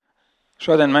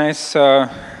Šodien mēs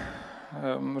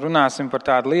runāsim par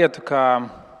tādu lietu, kā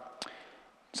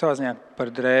savā ziņā par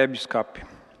drēbju skapi,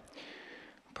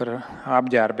 par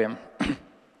apģērbiem.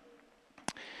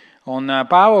 Un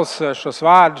Pāvils šos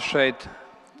vārdus šeit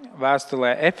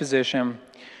vēstulē Efeziešiem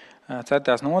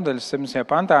 4. nodaļas 17.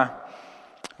 pantā,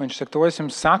 viņš saka, to es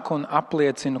jums saku un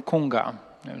apliecinu kungā.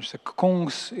 Viņš saka,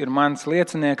 kungs ir mans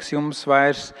liecinieks, jums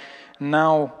vairs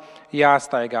nav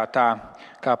jāstaigā tā,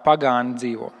 kā pagāni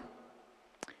dzīvo.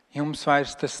 Jums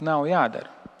vairs tas nav jādara.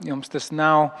 Jums tas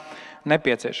nav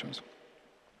nepieciešams.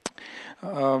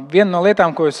 Viena no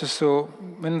lietām,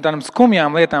 viena no tādām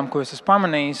skumjām lietām, ko es esmu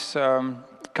pamanījis,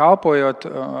 kalpojot,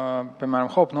 piemēram,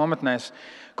 Hope nometnēs,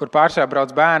 kur pārsvarā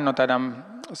brauc bērni no tādām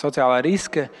sociālā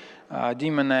riska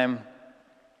ģimenēm,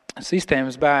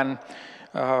 sistēmas bērni,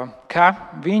 ka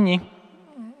viņi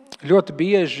ļoti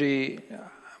bieži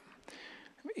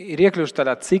ir iekļuvuši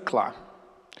tādā ciklā,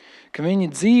 ka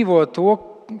viņi dzīvo to,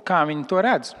 kā viņi to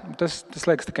redz. Tas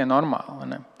liekas tikai normāli.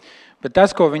 Ne? Bet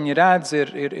tas, ko viņi redz,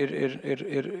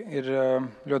 ir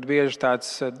ļoti bieži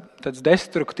tāds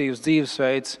destruktīvs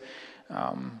dzīvesveids,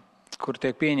 kur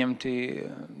tiek pieņemti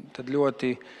tad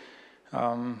ļoti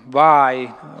vāji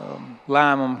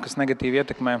lēmumi, kas negatīvi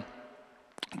ietekmē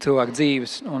cilvēku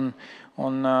dzīves.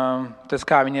 Un tas,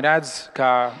 kā viņi redz,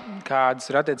 kādas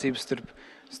ir attiecības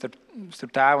starp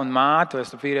tēvu un māti, vai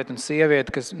starp vīrieti un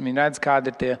sievieti, kas viņi redz, kādi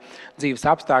ir tie dzīves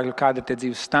apstākļi, kādi ir tie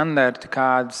dzīves standarti,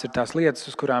 kādas ir tās lietas,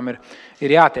 uz kurām ir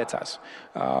jātiecās.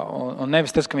 Un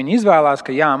nevis tas, ka viņi izvēlās,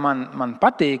 ka jā, man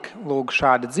patīk lūk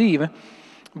šāda dzīve,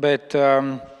 bet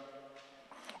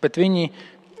viņi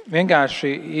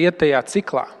vienkārši iet tajā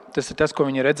ciklā. Tas ir tas, ko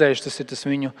viņi ir redzējuši, tas ir tas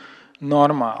viņu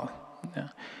normāli. Ja.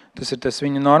 Tas ir tas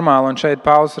viņu normāli, un šeit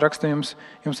Pāvils raksta, jums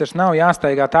vairs nav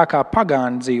jāstaigā tā, kā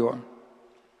pagāni dzīvo.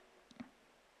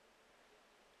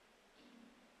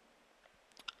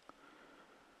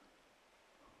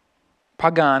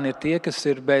 Pagāni ir tie, kas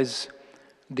ir bez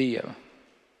Dieva.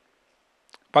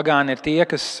 Pagāni ir tie,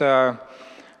 kas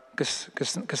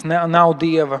nav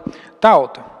Dieva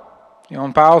tauta. Un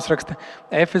Pāvils raksta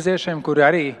Efeziešiem, kuri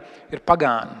arī ir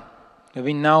pagāni.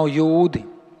 Viņi nav jūdi,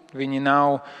 viņi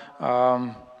nav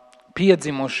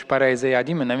piedzimuši pareizajā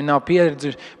ģimenē, viņi nav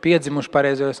piedzimuši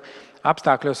pareizajos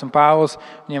apstākļos. Un Pāvils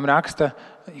viņiem raksta,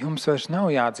 jums vairs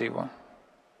nav jādzīvo.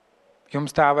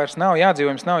 Jums tā vairs nav jādzīvo,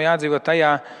 jums nav jādzīvo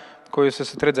tajā, ko jūs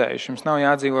esat redzējuši. Jums nav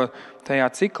jādzīvo tajā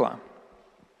ciklā.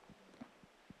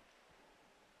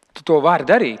 Tu to vari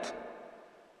darīt,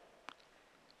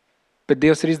 bet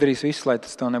Dievs ir izdarījis visu, lai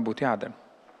tas tev nebūtu jādara.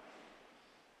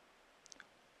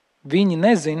 Viņi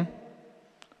nezin,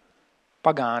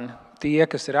 pagāni, tie,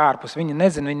 kas ir ārpus, viņi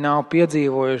nezin, viņi nav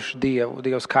piedzīvojuši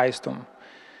Dievu skaistumu,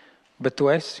 bet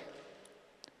tu esi.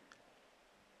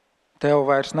 Tev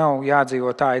vairs nav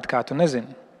jādzīvo tā, it kā tu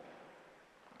nezini.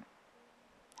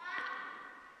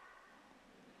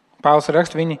 Pāvils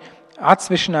raksta, viņi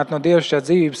atsvešināti no dievišķās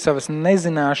dzīvības savas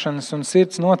nezināšanas un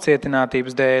sirds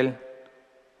nocietinātības dēļ.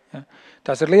 Ja?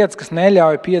 Tās ir lietas, kas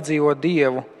neļauj piedzīvot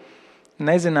Dievu.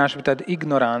 Nezināšana, bet tāda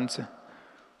ignorance,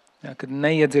 ja? Kad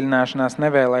neiedziļināšanās,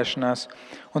 nevēlēšanās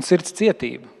un sirds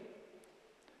cietība.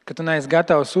 Ka tu neesi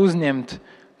gatavs uzņemt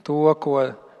to,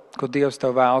 ko Dievs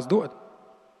tev vēlas dot.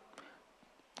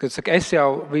 Kad tu saki, es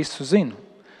jau visu zinu.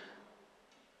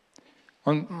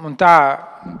 Un tā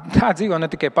dzīvo ne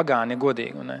tikai pagāni,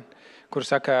 godīgi, ne? Kur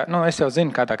saka, es jau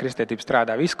zinu, kā tā kristietība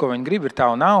strādā. Visu, ko viņi grib, ir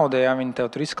tavu naudu, ja viņi tev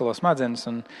tur izskalo smadzenes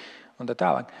un tā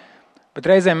tālāk. Bet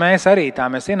reizēm mēs arī tā,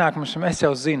 mēs ienākam, es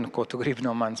jau zinu, ko tu gribi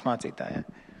no manas mācītāja.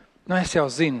 Es jau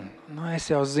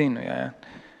zinu, ja.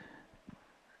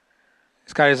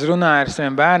 Es kādreiz runāju ar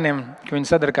saviem bērniem, ka viņi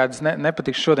sadara kādas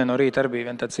nepatikšanas. Šodien no rīta arī bija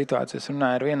viena tāda situācija. Es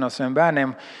runāju ar vienu no saviem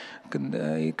bērniem,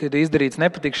 kad izdarīts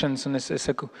nepatikšanas, un es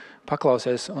saku,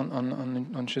 paklausies, un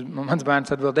mans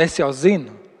bērns atbild, es jau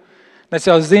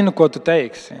zinu, ko tu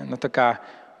teiksi.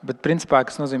 Bet principā,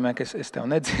 kas nozīmē, ka es tev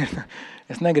nedzirdu,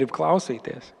 es negribu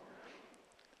klausīties.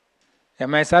 Ja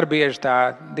mēs arī bieži tā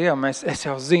Dievam, es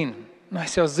jau zinu.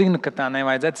 Es jau zinu, ka tā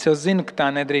nevajadzētu, es jau zinu, ka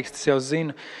tā nedrīkst, es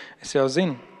jau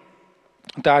zinu.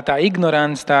 Tā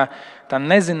ignorance, tā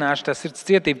nezināšana, tā sirds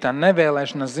cietība, tā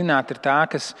nevēlēšanās zināt ir tā,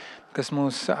 kas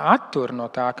mūs attur no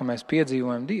tā, ka mēs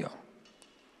piedzīvojam Dievu.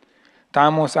 Tā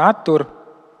mūs attur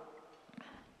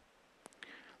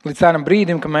līdz tādam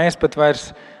brīdim, ka mēs pat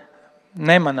vairs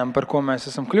nemanam, par ko mēs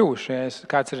esam kļuvuši. Ja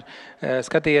kāds ir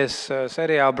skatījies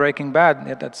seriālu Breaking Bad,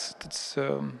 ja tāds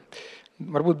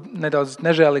varbūt nedaudz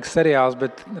nežēlīgs seriāls,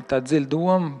 bet tā dziļa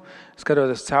doma,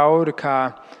 skatoties cauri,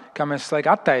 kā mēs visu laiku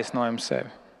attaisnojam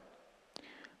sevi.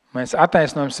 Mēs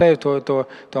attaisnojam sevi,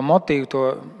 to motīvu,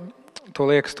 to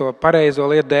liekas to pareizo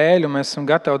lietu dēļ, un mēs esam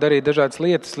gatavi darīt dažādas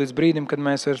lietas līdz brīdim, kad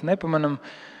mēs vairs nepamanam,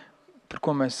 par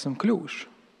ko mēs esam kļuvuši.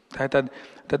 Tā ir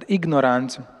tāda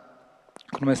ignorance,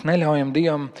 kur mēs neļaujam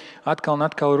Dievam atkal un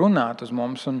atkal runāt uz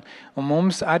mums. Un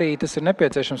mums arī tas ir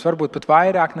nepieciešams, varbūt pat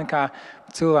vairāk nekā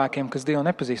cilvēkiem, kas Dievu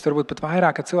nepazīst. Varbūt pat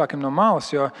vairāk kā cilvēkiem no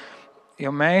malas,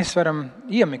 jo mēs varam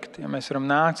iemikt, ja mēs varam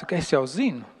nākt, ka es jau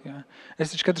zinu. Ja?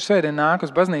 Es taču katru svētdienu nāku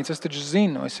uz baznīcu, es taču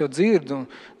zinu, es jau dzirdu,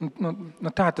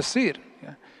 tā tas ir.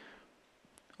 Ja?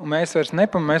 Un mēs vairs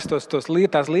nepamest tās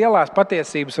lielās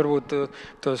patiesības, varbūt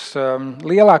tos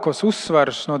lielākos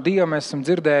uzsvarus no Dieva mēs esam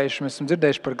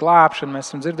dzirdējuši par glābšanu,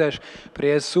 mēs esam dzirdējuši par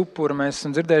Jēzus upuru, mēs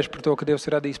esam dzirdējuši par to, ka Dievs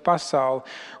ir radījis pasauli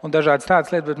un dažādas tādas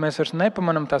lietas, bet mēs vairs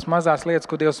nepamanam tās mazās lietas,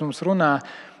 ko Dievs mums runā,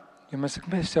 jo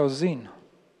mēs jau zinu.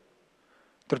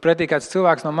 Turpretī kāds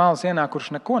cilvēks no malas ienāk,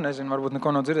 kurš neko nezina, varbūt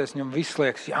neko nav dzirdējis, viņam viss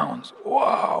liekas jauns.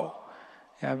 Wow!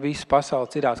 Ja, viss pasaule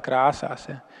cirās krāsās.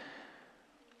 Ja.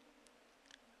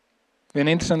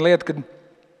 Viena interesanta lieta,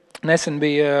 kad nesen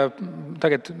bija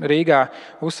tagad Rīgā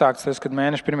uzsākts tas, kad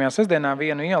mēneša pirmajā sestdienā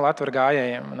vienu ielu atver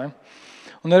gājējiem. Ne?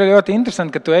 Un ir ļoti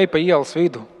interesanti, ka tu ej pa ielas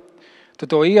vidu. Tu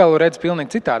to ielu redz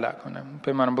pilnīgi citādāk. Ne?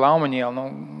 Piemēram, Blaumaņa ielu.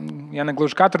 Ja ne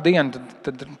gluži katru dienu,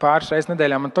 tad pāris reizes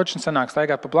nedēļā man točni sanāk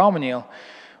staigāt pa Blaumaņa ielu.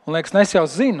 Un liekas, es jau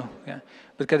zinu, ja?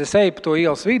 Bet kad es eju pa to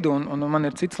ielas vidu un man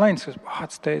ir cits leņķis,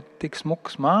 kas te ir tik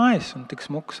smukas mājas un tik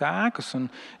smukas ēkas, un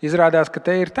izrādās, ka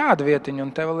te ir tāda vietiņa un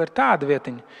te vēl ir tāda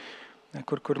vietiņa, ja?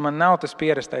 kur man nav tas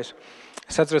pierastais.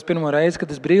 Es atceros pirmo reizi,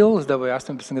 kad es brilles dabūju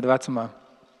 18 gadu vecumā.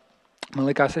 Man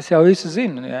likās, es jau visu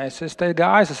zinu. Ja? Es te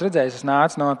gāju, es redzēju, es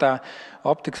nācu no tā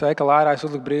optikas veikala ārā, es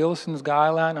uzliku brilles un es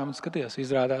gāju lēnām un skatījos.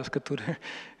 Izrādās, ka tur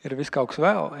ir viss kaut kas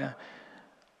vēl. Ja?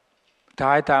 Tā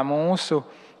ir tā mūsu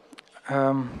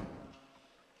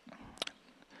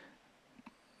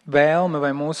vēlme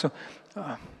vai mūsu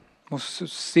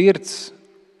sirds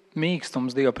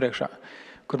mīkstums Dieva priekšā,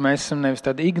 kur mēs esam nevis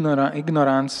tādi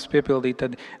ignorances piepildīti,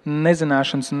 tādi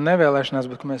nezināšanas un nevēlēšanās,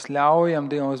 bet ka mēs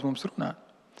ļaujam Dievam uz mums runāt.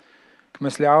 Ka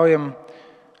mēs ļaujam,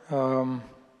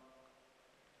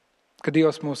 ka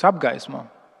Dievs mūs apgaismo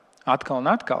atkal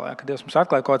un atkal, ja, ka Dievs mums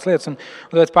atklāja kaut kādas lietas. Un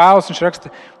tāpēc Pāvils viņš raksta,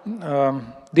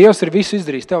 Dievs ir visu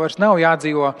izdarījis, tev vairs nav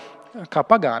jādzīvo kā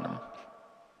pagānam.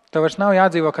 Tev vairs nav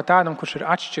jādzīvo kā tādam, kurš ir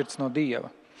atšķirts no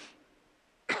Dieva.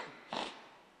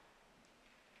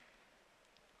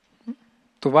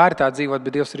 Tu vari tā dzīvot,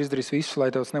 bet Dievs ir izdarījis visu, lai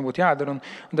tev tas nebūtu jādara. Un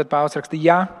tad Pāvils raksta,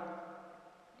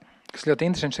 kas ļoti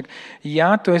interesanti, saka,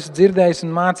 ja tu esi dzirdējis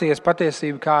un mācījies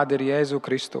patiesību, kāda ir Jēzu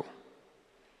Kristu,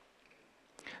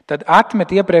 tad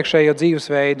atmet iepriekšējo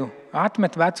dzīvesveidu,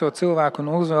 atmet veco cilvēku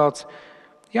un uzvelc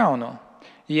jauno.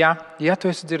 Ja tu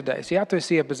esi dzirdējis, ja tu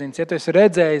esi iepazinis, ja tu esi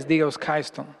redzējis Dieva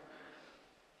skaistumu,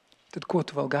 tad ko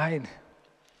tu vēl gaidi?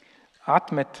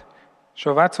 Atmet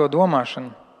šo veco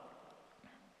domāšanu.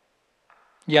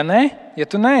 Ja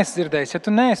tu neesi dzirdējis, ja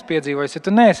tu neesi piedzīvojis, ja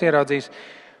tu neesi ieraudzījis,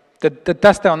 tad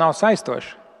tas tev nav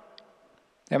saistoši.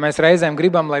 Ja mēs reizēm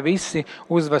gribam, lai visi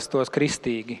uzvestos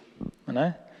kristīgi. Ne?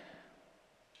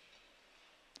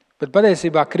 Bet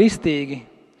patiesībā kristīgi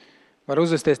var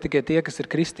uzvesties tikai tie, kas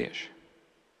ir kristieši.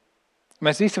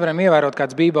 Mēs visi varam ievērot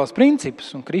kāds Bībeles principus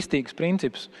un kristīgus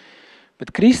principus, bet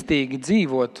kristīgi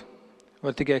dzīvot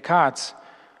var tikai kāds,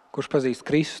 kurš pazīst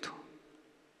Kristu.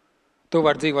 Tu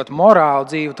vari dzīvot morālu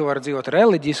dzīvi, tu vari dzīvot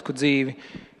reliģisku dzīvi,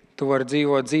 tu vari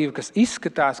dzīvot dzīvi, kas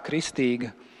izskatās kristīga,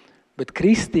 bet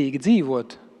kristīgi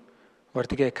dzīvot var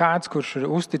tikai kāds, kurš ir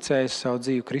uzticējis savu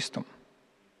dzīvi Kristum.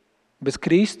 Bez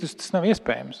Kristus tas nav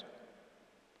iespējams.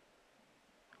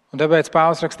 Un tāpēc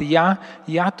Pāvils raksta,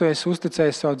 ja tu esi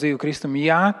uzticējis savu dzīvi Kristum,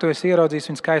 ja tu esi ieraudzījis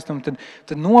viņu skaistumu,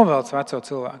 tad novelc veco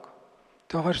cilvēku.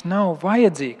 Tev vairs nav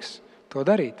vajadzīgs to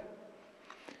darīt.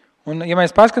 Un ja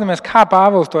mēs paskatāmies, kā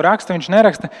Pāvils to raksta, viņš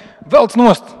neraksta, velc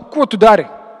nost, ko tu dari?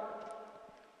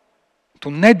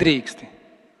 Tu nedrīksti.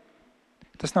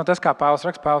 Tas nav tas, kā Pāvils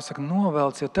raksta. Pāvils saka,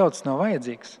 novelc, jo tev tas nav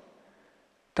vajadzīgs.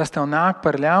 Tas tev nāk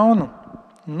par ļaunu,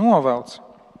 novelc.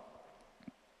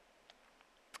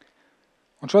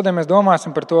 Un šodien mēs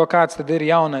domāsim par to, kāds tad ir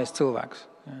jaunais cilvēks.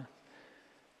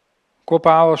 Ko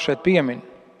Pāvils šeit piemin.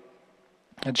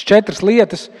 4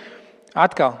 lietas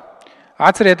atkal.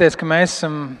 Atcerieties, ka mēs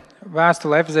esam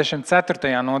vēstule Efeziešiem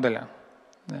 4. nodaļā.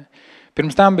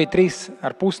 Pirms tam bija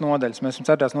 3,5 nodaļas. Mēs esam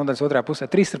 4. nodaļas otrā pusē.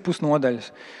 3,5 nodaļas.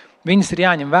 Viņas ir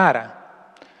jāņem vērā.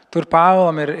 Tur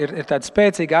Pāvilam ir tādi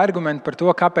spēcīgi argumenti par to,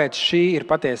 kāpēc šī ir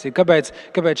patiesība,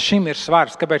 kāpēc šim ir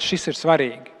svars, kāpēc šis ir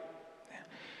svarīgi.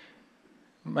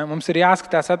 Mums ir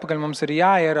jāskatās atpakaļ, mums ir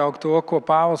jāieraug to, ko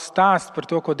Pāvils stāsta par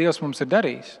to, ko Dievs mums ir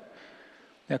darījis.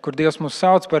 Ja, kur Dievs mūs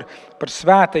sauc par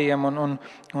svētajiem un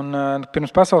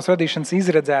pirms pasaules radīšanas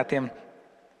izredzētiem.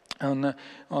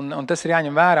 Un tas ir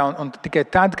jāņem vērā. Un tikai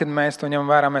tad, kad mēs to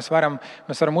ņemam vērā, mēs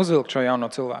varam uzvilkt šo jauno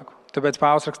cilvēku. Tāpēc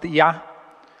Pāvils raksta,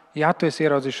 ja tu esi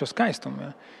ieraudzījis šo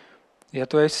skaistumu, ja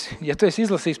tu esi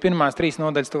izlasījis pirmās 3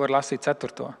 nodaļas, tu vari lasīt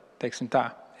 4. Teiksim tā.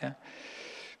 Ja.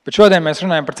 Bet šodien mēs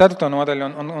runājam par 4.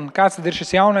 nodaļu. Un kāds tad ir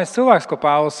šis jaunais cilvēks, ko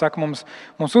Pāvils saka mums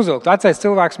uzvilkt? Vecais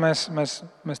cilvēks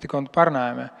mēs tikko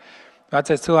parunājam. Ja.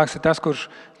 Vecais cilvēks ir tas, kurš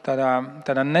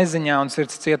tādā neziņā un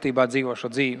sirds cietībā dzīvo šo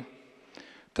dzīvi.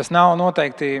 Tas nav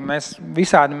noteikti, mēs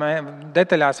visādi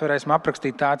detaļās varēsim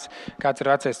aprakstīt tāds, kāds ir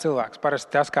vecais cilvēks.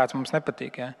 Parasti tas, kāds mums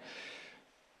nepatīk. Ja?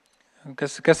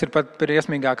 Kas ir pat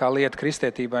briesmīgākā lieta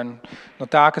kristietībā? No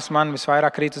tā, kas man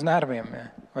visvairāk krīt uz nerviem, ja?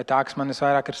 Vai tā, kas man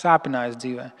visvairāk ir sāpinājis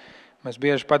dzīvē. Mēs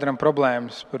bieži padarām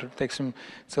problēmas.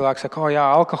 Cilvēks saka,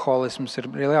 alkoholisms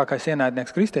ir lielākais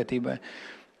ienaidnieks kristietībai.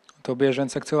 To bieži vien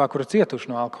saka cilvēki, kuri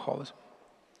cietuši no alkoholismu.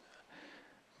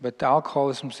 Bet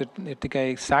alkoholisms ir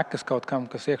tikai sekas kaut kam,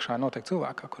 kas iekšā notiek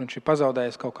cilvēkā, kur viņš ir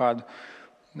pazaudējis kaut kādu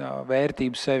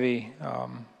vērtību sevī,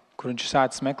 kur viņš ir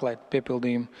sācis meklēt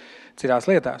piepildījumu citās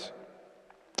lietās.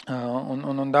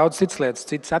 Un daudz citas lietas,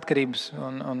 citas atkarības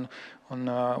un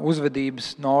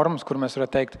uzvedības normas, kur mēs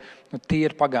varētu teikt, tie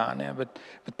ir pagāni.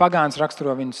 Bet pagāns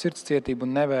raksturo viņu sirds cietību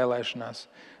un nevēlēšanās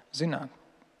zināt.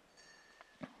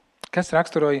 Kas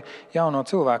raksturo jauno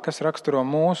cilvēku? Kas raksturo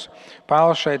mūsu?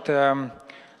 Pāvils šeit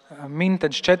min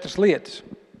 4 lietas.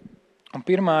 Un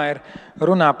pirmā ir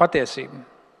runā patiesību.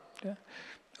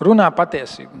 Runā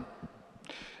patiesību.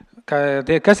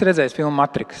 Kas ir redzējis filmu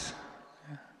Matrix?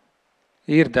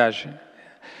 Ir daži.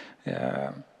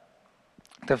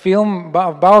 Tā filma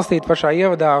balstīta pašā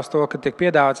ievadā uz to, ka tiek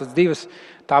piedāvāts 2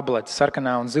 tabletes,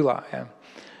 sarkanā un zilā. Ja.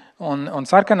 Un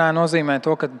sarkanā nozīmē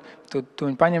to, ka tu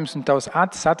viņu paņemsi un tavs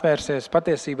acis atvērsies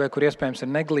patiesībai, kur iespējams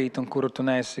ir neglīta un kuru tu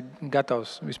neesi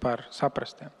gatavs vispār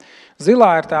saprast. Ja.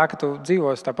 Zilā ir tā, ka tu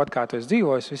dzīvosi tāpat, kā tu esi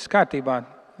dzīvojis, viss kārtībā.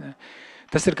 Ja.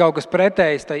 Tas ir kaut kas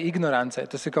pretējs tai ignorancei,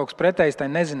 tas ir kaut kas pretējs tai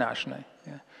nezināšanai.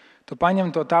 Ja. Tu paņem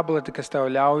to tableti, kas tev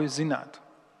ļauj zināt,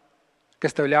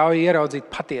 kas tev ļauj ieraudzīt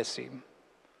patiesību,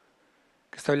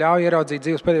 kas tev ļauj ieraudzīt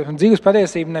dzīves patiesību. Un dzīves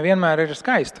patiesība nevienmēr ir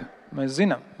skaista. Mēs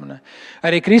zinām.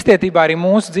 Arī kristietībā, arī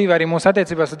mūsu dzīvē, arī mūsu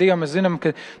attiecībās ar Dievu mēs zinām,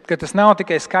 ka tas nav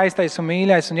tikai skaistais un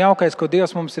mīļais un jaukais, ko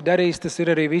Dievs mums ir darījis, tas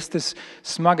ir arī viss tas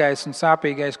smagais un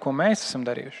sāpīgais, ko mēs esam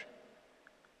darījuši.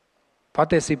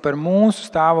 Patiesība par mūsu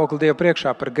stāvokli Dieva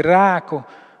priekšā, par grēku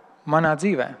manā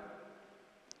dzīvē.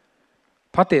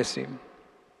 Patiesība.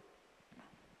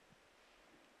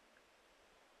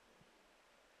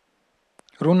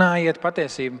 Runājiet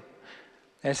patiesību.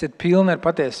 Esiet pilni ar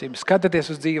patiesību.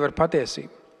 Skatieties uz dzīvi ar patiesību.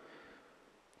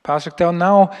 Pāvils saka, tev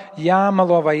nav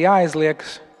jāmelo vai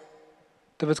jāizliekas,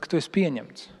 tāpēc, ka tu esi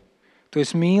pieņemts. Tu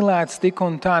esi mīlēts tik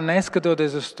un tā,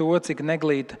 neskatoties uz to, cik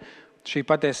neglīta šī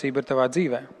patiesība ir tavā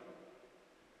dzīvē.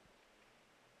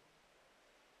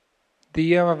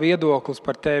 Dieva viedoklis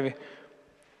par tevi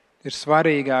ir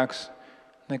svarīgāks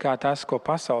nekā tas, ko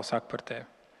pasaule saka par tevi.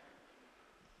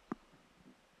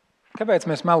 Kāpēc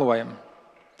mēs melojam?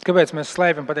 Kāpēc mēs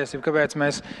slēpjam patiesību? Kāpēc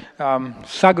mēs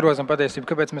sagrozam patiesību?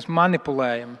 Kāpēc mēs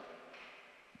manipulējam?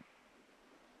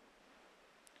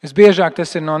 Visbiežāk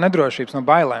tas ir no nedrošības, no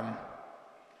bailēm.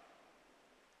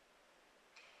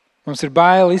 Mums ir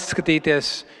bail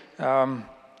izskatīties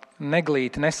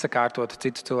neglīti, nesakārtot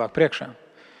citu cilvēku priekšā.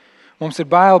 Mums ir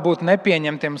bail būt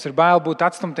nepieņemtiem, mums ir bail būt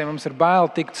atstumtiem, mums ir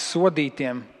bail tikt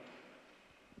sodītiem.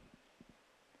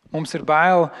 Mums ir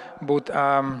bail būt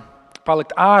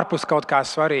palikt ārpus kaut kā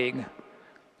svarīga.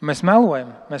 Mēs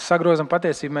melojam, mēs sagrozam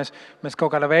patiesību, mēs kaut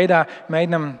kādā veidā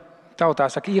mēģinam tautā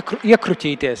saka,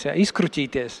 iekruķīties, ja,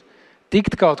 izkruķīties,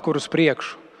 tikt kaut kur uz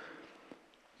priekšu.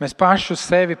 Mēs paši uz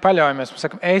sevi paļaujamies, mēs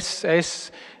sakam, es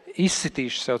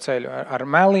izsitīšu sev ceļu ar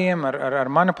meliem, ar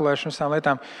manipulēšanu, visām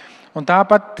lietām. Un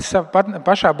tāpat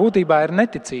pašā būtībā ir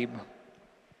neticība.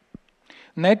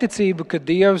 Neticība, ka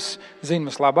Dievs zina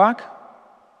vislabāk.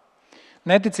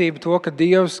 Neticība to, ka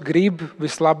Dievs grib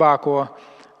vislabāko,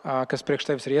 kas priekš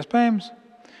tevis ir iespējams.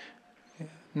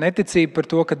 Neticība par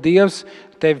to, ka Dievs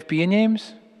tevi pieņēmis,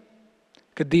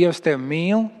 ka Dievs tevi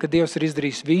mīl, ka Dievs ir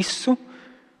izdarījis visu,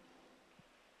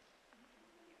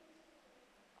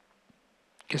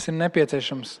 kas ir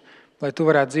nepieciešams, lai tu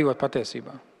varētu dzīvot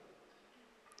patiesībā.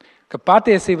 Ka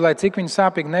patiesība, lai cik viņa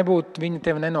sāpīgi nebūtu, viņa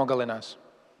tevi nenogalinās.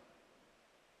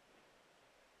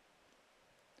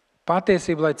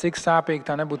 Patiesība, lai cik sāpīgi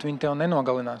tā nebūtu, viņa tevi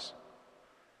nenogalinās.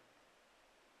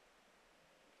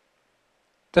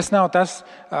 Tas nav tas,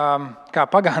 kā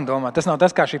pagāni domā, tas nav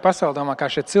tas, kā šī pasaule domā, kā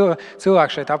šie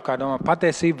cilvēki šeit apkārt domā.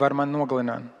 Patiesība var mani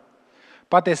nogalināt.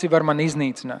 Patiesība var mani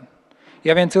iznīcināt.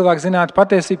 Ja vien cilvēks zinātu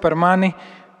patiesību par mani,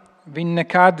 viņi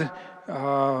nekad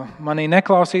manī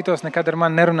neklausītos, nekad ar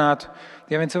mani nerunātu.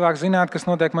 Ja vien cilvēks zinātu, kas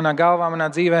notiek manā galvā, manā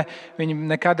dzīvē, viņi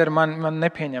nekad ar mani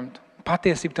nepieņemtu.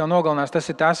 Patiesība tev nogalinās, tas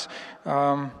ir tas,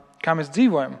 kā mēs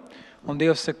dzīvojam. Un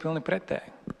Dievs saka pilnīgi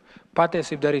pretēji.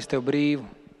 Patiesība darīs tev brīvu.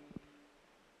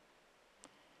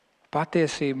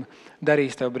 Patiesība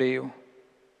darīs tev brīvu.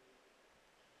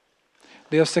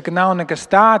 Dievs saka, nav nekas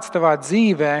tāds tavā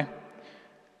dzīvē,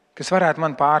 kas varētu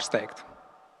man pārsteigt.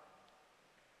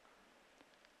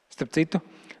 Starp citu,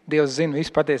 Dievs zina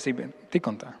visu patiesību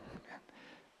tik un tā.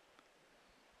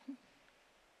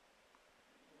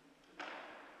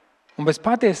 Un bez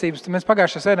patiesības, mēs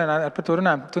pagājušajā sēdienā par to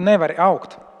runājam, tu nevari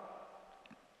augt.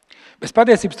 Bez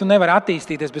patiesības tu nevari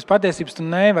attīstīties, bez patiesības tu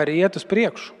nevari iet uz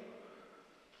priekšu.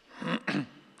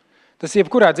 Tas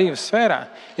jebkurā dzīves sfērā.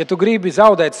 Ja tu gribi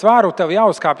zaudēt svaru, tev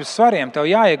jāuzkāpj uz svariem, tev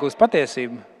jāiegūst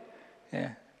patiesība.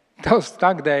 Ja. Tavs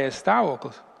tagadējais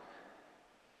stāvoklis.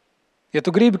 Ja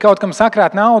tu gribi kaut kam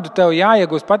sakrāt naudu, tev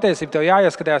jāiegūst patiesība, tev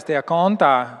jāieskatās tajā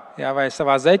kontā vai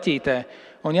savā zeķītē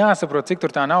un jāsaprot, cik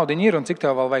tur tā naudiņa ir un cik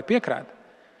tev vēl vajag piekrāt.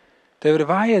 Tev ir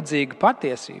vajadzīga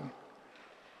patiesība.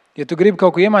 Ja tu gribi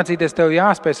kaut ko iemācīties, tev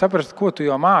jāspēj saprast, ko tu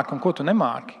jau māki un ko tu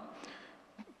nemāki.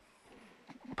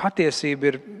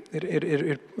 Patiesība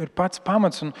ir pats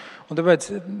pamats, un tāpēc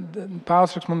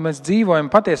Pāvils raksta, mēs dzīvojam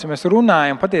patiesību, mēs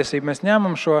runājam patiesību, mēs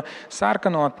ņemam šo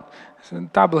sarkano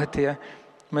tableti,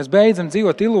 mēs beidzam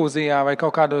dzīvot ilūzijā vai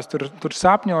kaut kādos tur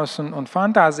sapņos un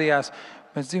fantāzijās,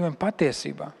 mēs dzīvojam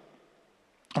patiesībā.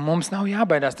 Un mums nav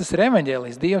jābaidās, tas ir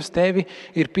evaņģēlijs. Dievs tevi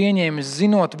ir pieņēmis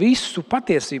zinot visu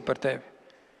patiesību par tevi.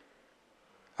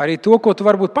 Arī to, ko tu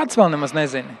varbūt pats vēl nemaz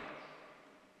nezini.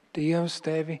 Dievs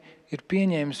tevi ir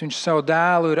pieņēmis, viņš savu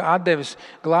dēlu ir atdevis,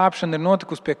 glābšana ir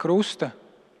notikusi pie krusta.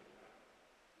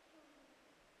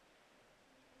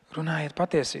 Runājiet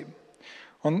patiesību.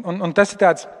 Un tas ir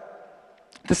tāds,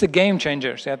 tas ir game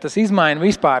changers, ja? Tas izmaina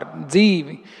vispār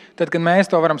dzīvi, tad, kad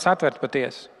mēs to varam satvert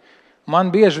patiesi. Man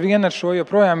bieži vien ar šo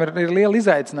joprojām ir liela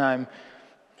izaicinājumi.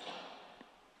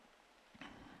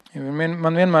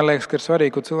 Man vienmēr liekas, ka ir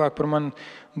svarīgi, ko cilvēki par mani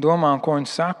domā un ko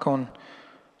viņi saka.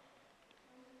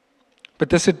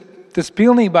 Bet tas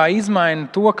pilnībā izmaina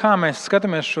to, kā mēs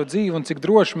skatāmies šo dzīvi un cik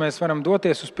droši mēs varam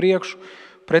doties uz priekšu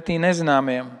pretī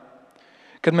nezināmajiem.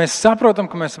 Kad mēs saprotam,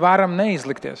 ka mēs varam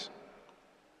neizlikties.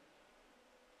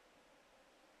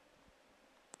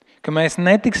 Ka mēs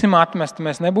netiksim atmesti,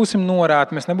 mēs nebūsim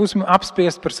norāti, mēs nebūsim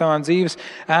apspiesti par savām dzīves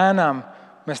ēnām,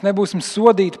 mēs nebūsim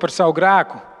sodīti par savu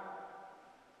grēku.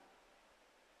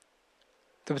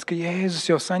 Tāpēc, ka Jēzus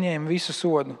jau saņēma visu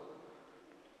sodu.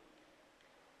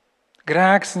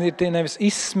 Grēks ir nevis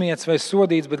izsmiets vai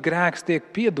sodīts, bet grēks tiek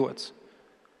piedots,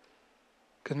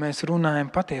 kad mēs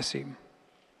runājam patiesību.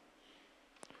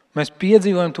 Mēs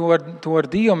piedzīvojam to ar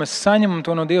Dievu, mēs saņemam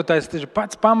to no Dieva, tas ir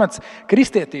pats pamats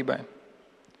kristietībai.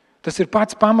 Tas ir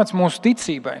pats pamats mūsu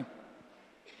ticībai.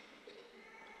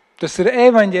 Tas ir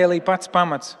evaņģēlija pats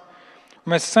pamats.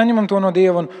 Mēs saņemam to no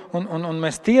Dieva un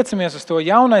mēs tiecamies uz to.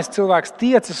 Jaunais cilvēks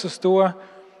tiecas uz to,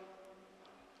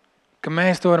 ka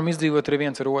mēs to varam izdzīvot arī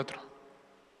viens ar otru.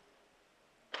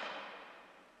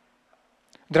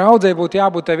 Draudzē būtu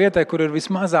jābūt tai vietai, kur ir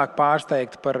vismazāk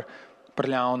pārsteigti par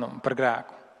ļaunumu, par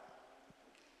grēku.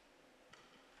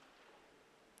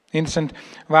 Interesanti,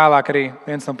 vēlāk arī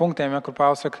viens no punktiem, kur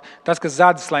Pāvils saka, tas, kas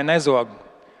zadas, lai nezog.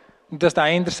 Tas tā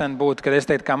interesanti būtu, kad es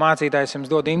teiktu, kā mācītājs jums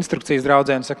dod instrukcijas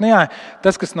draudzē un saka,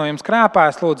 tas, kas no jums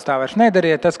krāpās, lūdzu tā vairs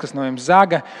nedariet, tas, kas no jums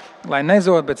zaga, lai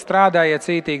nezog, bet strādājiet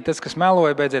cītīgi, tas, kas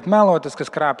meloja, beidziet melot, tas, kas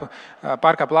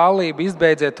pārkāp laulību,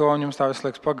 izbeidziet to, un jums tā visu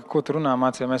liekas, ko tu runā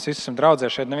mācīja, mēs visi esam draudzē,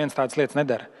 šeit neviens tādas lietas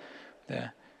nedara. Jā.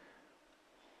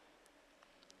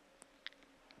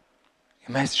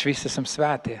 Ja mēs taču visi esam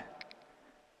svētie.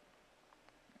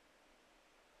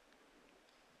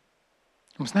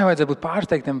 Mums nevajadzētu būt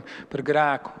pārsteigtiem par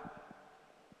grēku.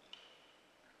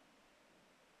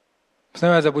 Mums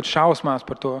nevajadzētu būt šausmās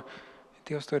par to, ja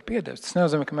Dievs to ir piedevis. Tas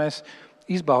nenozīmē, ka mēs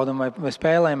izbaudam vai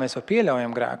spēlējamies vai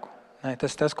pieļaujam grēku. Nē,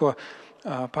 tas, ko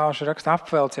Pāvils raksta,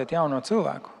 apvelciet jauno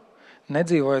cilvēku.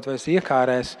 Nedzīvojot vai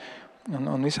iekārēs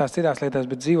un visās citās lietās,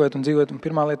 bet dzīvojot. Un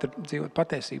pirmā lieta ir dzīvot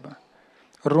patiesībā.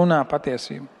 Runā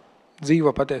patiesību.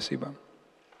 Dzīvo patiesībā.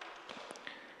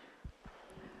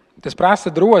 Tas prasa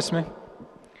drosmi.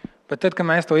 Bet tad, kad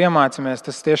mēs to iemācāmies,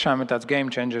 tas tiešām ir tāds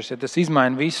game changers, ja tas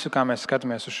izmaina visu, kā mēs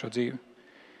skatāmies uz šo dzīvi.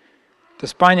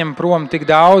 Tas paņem prom tik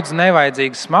daudz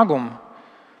nevajadzīgas smagumu,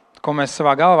 ko mēs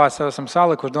savā galvā esam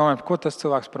salikuši, domājam, ko tas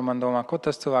cilvēks par mani domā, ko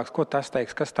tas cilvēks, ko tas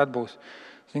teiks, kas tad būs.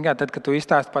 Tad, kad tu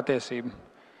izstāsti patiesību,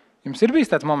 jums ir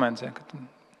bijis tāds moments,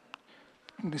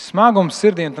 kad smagums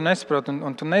sirdī, un tu nesaproti,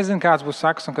 un tu nezini, kāds būs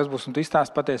sekas un kas būs, un tu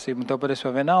izstāsti patiesību, un tev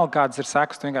patiesībā vienalga, kādas ir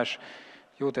sekas, tu vienkārši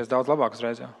jūties daudz labāk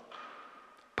uzreiz jau.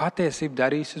 Patiesība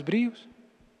darīs uz brīvs.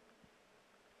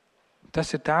 Tas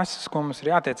ir tas, uz ko mums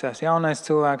ir jātiecās. Jaunais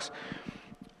cilvēks.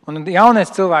 Un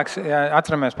jaunais cilvēks,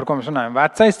 atceramies, par ko mēs runājam,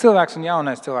 vecais cilvēks un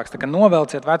jaunais cilvēks. Tā kā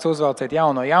novelciet vecu, uzvelciet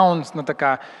jauno, jauns,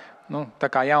 tā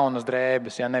kā jaunas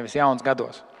drēbes, nevis jauns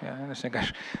gados. Tas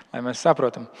vienkārši, lai mēs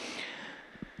saprotam.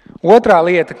 Otrā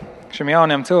lieta šim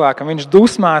jaunajam cilvēkam, viņš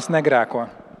dusmās negrēko.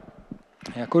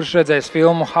 Kurš redzējis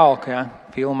filmu Hulk,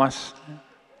 filmas?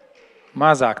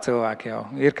 Mazāk cilvēki jau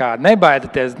ir kādi.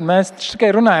 Nebaidieties, mēs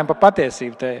tikai runājam par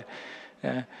patiesību te.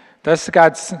 Tas ir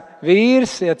kāds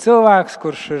vīrs, cilvēks,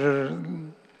 kurš ir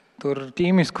tur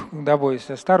ķīmisku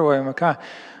dabūjis starojumu,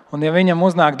 un ja viņam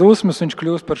uznāk dusmas, viņš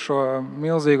kļūst par šo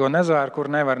milzīgo nezvēru, kur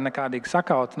nevar nekādīgi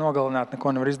sakaut, nogalināt,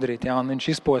 neko nevar izdarīt. Un viņš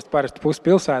izpost parasti pusi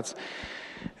pilsētas,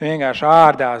 vienkārši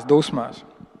ārdās dusmās.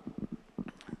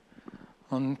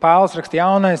 Un Pāvils raksta,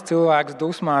 jaunais cilvēks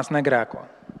dusmās negrēko.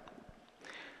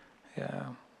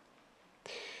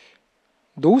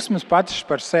 Dusmas pašas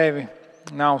par sevi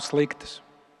nav sliktas.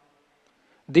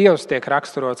 Dievs tiek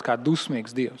raksturots kā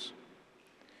dusmīgs Dievs.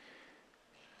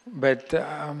 Bet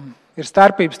ir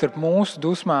starpības starp mūsu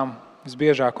dusmām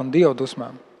visbiežāk un Dieva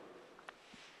dusmām.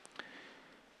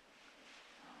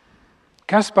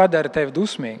 Kas padara tevi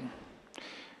dusmīgu?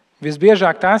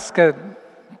 Visbiežāk tas, ka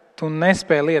tu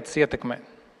nespēji lietas ietekmēt.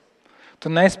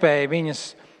 Tu nespēji viņas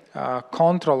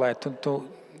kontrolēt.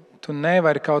 Tu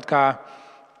nevari kaut kā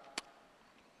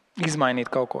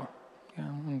izmainīt kaut ko.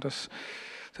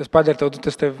 Tas padara tevi,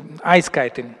 tas tevi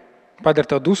aizkaitina, padara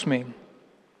tevi dusmīgu.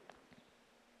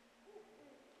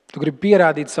 Tu gribi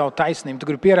pierādīt savu taisnību, tu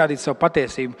gribi pierādīt savu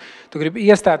patiesību, tu gribi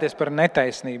iestāties par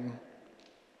netaisnību.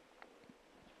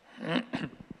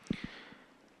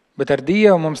 Bet ar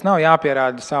Dievu mums nav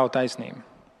jāpierāda savu taisnību.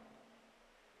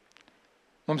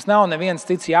 Mums nav neviens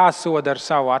cits jāsoda ar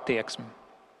savu attieksmi.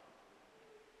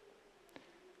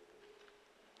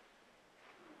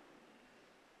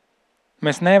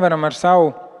 Mēs nevaram ar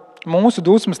mūsu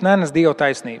dusmas nenes Dieva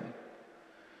taisnību.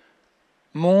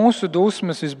 Mūsu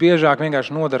dusmas visbiežāk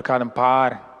vienkārši nodara kādam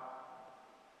pāri.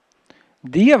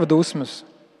 Dieva dusmas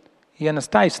ienes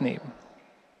taisnību.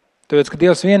 Tāpēc, ka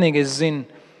Dievs vienīgais zina,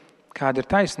 kāda ir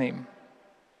taisnība.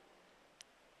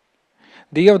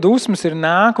 Dieva dusmas ir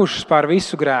nākušas pār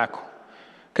visu grēku,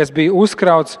 kas bija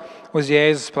uzkrauts uz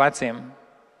Jēzus pleciem.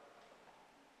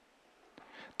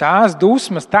 Tās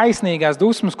dusmas, taisnīgās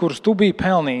dusmas, kuras tu biji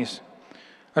pelnījis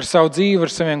ar savu dzīvi,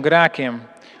 ar saviem grēkiem,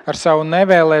 ar savu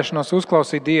nevēlēšanos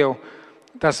uzklausīt Dievu,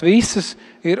 tās visas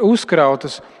ir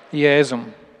uzkrautas Jēzum.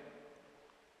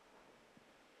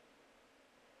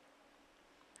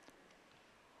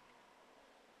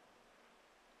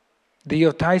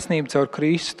 Dieva taisnība caur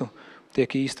Kristu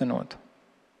tiek īstenota.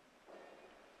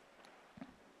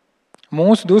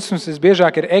 Mūsu dusmas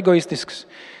visbiežāk ir egoistisks.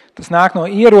 Tas nāk no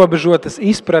ierobežotas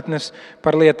izpratnes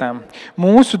par lietām.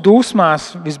 Mūsu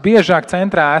dusmās visbiežāk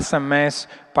centrā esam mēs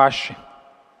paši.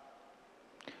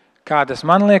 Kā tas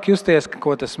man liek justies,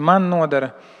 ko tas man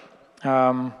nodara.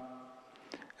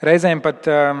 Reizēm pat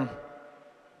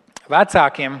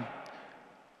vecākiem,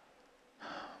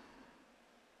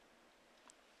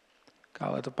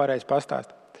 kā lai tu pareizi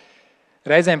pastāsti,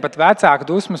 reizēm pat vecāku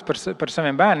dusmas par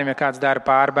saviem bērniem, ja kāds dara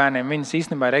pāri bērniem, viņas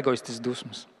īstenībā ir egoistiskas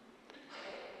dusmas.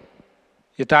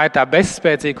 Ja tā ir tā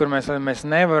bezspēcīga, kur mēs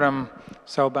nevaram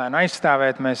savu bērnu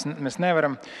aizstāvēt, mēs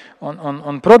nevaram.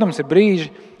 Un, protams, ir brīži,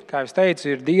 kā es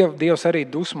teicu, ir Dievs arī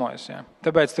dusmojas. Ja?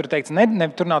 Tāpēc tur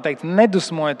nav teikts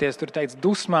nedusmojieties, tur teikts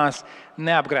dusmās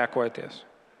neapgrēkojieties.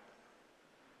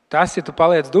 Tas, ja tu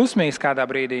paliec dusmīgs kādā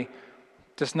brīdī,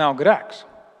 tas nav grēks.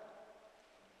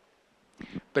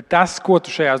 Bet tas, ko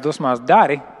tu šajās dusmās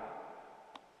dari,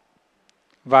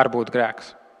 var būt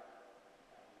grēks.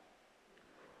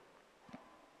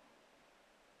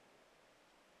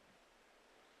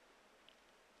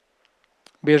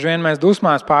 Bieži vien mēs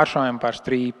dusmās pāršaujam par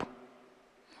strīpu.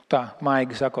 Tā,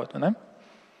 maigi sakot, ne?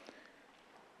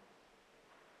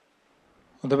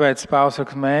 Un tāpēc Pāvils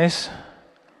saka, mēs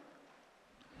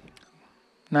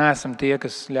neesam tie,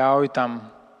 kas ļauj tam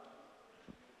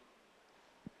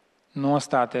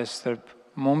nostāties starp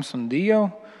mums un Dievu,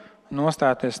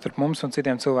 nostāties starp mums un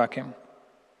citiem cilvēkiem.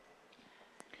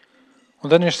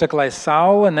 Un tad viņš saka, lai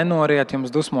saule nenoriet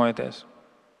jums dusmojoties.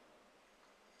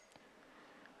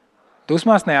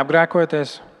 Dusmās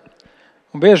neapgrēkojoties.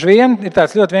 Un bieži vien ir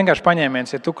tāds ļoti vienkārši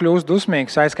paņēmiens, ja tu kļūsi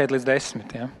dusmīgs, aizskait līdz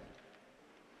 10. Ja?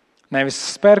 Nevis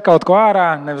spēr kaut ko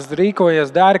ārā, nevis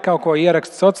rīkojies, dari kaut ko,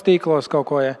 ierakst sociālos tīklos kaut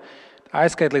ko, ja?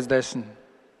 Aizskait līdz 10.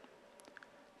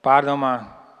 Pārdomā,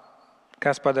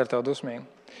 kas padara tev dusmīgu.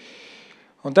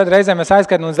 Un tad reizēm mēs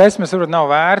aizskaitam līdz 10, varbūt nav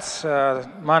vērts,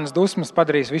 manas dusmas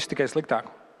padarīs visu tikai sliktāku.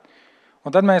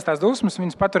 Un tad mēs tās dusmas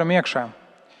viņas paturam iekšā.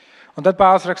 Un tad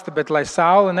Pāvils raksta, bet lai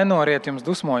saule nenoriet jums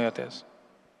dusmojoties.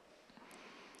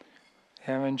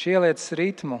 Ja viņš ieliec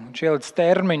ritmu, viņš ieliec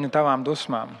termiņu tavām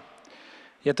dusmām.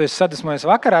 Ja tu esi sadusmojies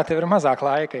vakarā, tev ir mazāk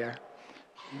laika. Ja?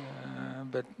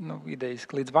 Bet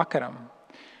idejiski līdz vakaram.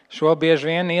 Šo bieži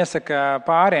vien iesaka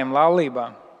pāriem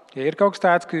laulībā. Ja ir kaut kas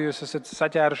tāds, ka jūs esat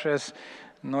saķērušies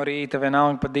no rīta,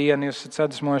 vienalga pa dienu, jūs esat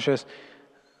sadusmojušies,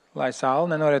 lai saule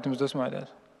nenoriet jums dusmojoties.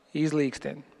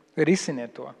 Izlīkstiet,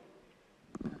 risiniet to.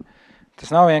 Tas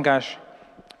nav vienkārši,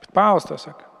 bet Pāvils to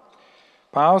saka.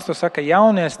 Pāvils to saka, ka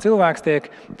jaunies cilvēks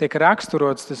tiek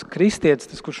raksturots, tas kristietis,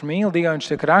 tas, kurš mīl Dievu, viņš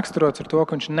tiek raksturots ar to,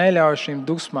 ka viņš neļauj šīm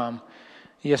dusmām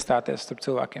iestāties starp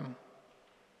cilvēkiem.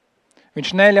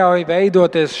 Viņš neļauj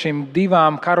veidoties šīm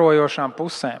divām karojošām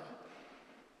pusēm.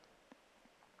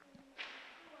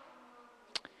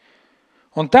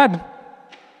 Un tad,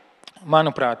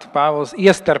 manuprāt, Pāvils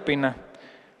iestarpina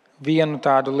vienu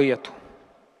tādu lietu.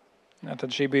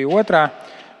 Tad šī bija otrā.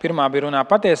 Pirmā bija runā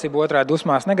patiesība, otrā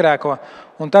dusmās negrēko.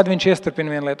 Un tad viņš iestarpina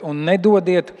vienu lietu. Un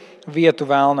nedodiet vietu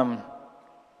vēlnam.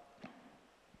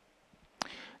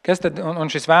 Kas tad, un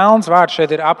šis vēlns vārds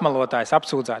šeit ir apmelotājs,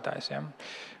 apsūdzētājs. Ja?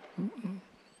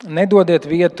 Nedodiet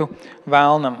vietu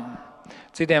vēlnam.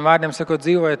 Citiem vārdiem sakot,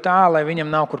 dzīvojiet tā, lai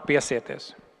viņam nav kur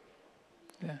piesieties.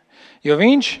 Ja? Jo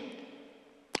viņš,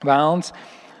 vēlns,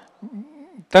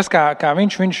 tas, kā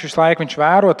viņš visu laiku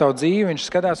vēro tavu dzīvi, viņš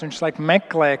skatās, viņš visu laiku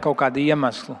meklē kaut kādu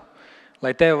iemeslu,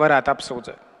 lai tevi varētu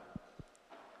apsūdzēt.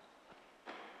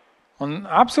 Un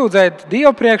apsūdzēt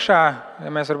Dievu priekšā,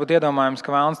 ja mēs varbūt iedomājamies,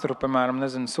 ka vēlns tur, piemēram,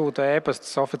 sūta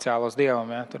ēpastus oficiālos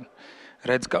Dievam, ja, tur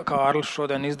redz, kā Kārlis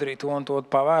šodien izdarīja to un to,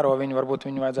 pavēro viņu, varbūt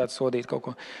viņu vajadzētu sodīt kaut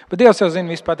ko. Bet Dievs jau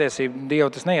zina visu patiesību, Dievu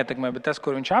tas neietekmē, bet tas,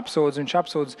 kur viņš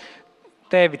apsūdz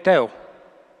tevi tev.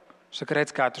 Viņš saka,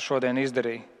 redz, kā tu šodien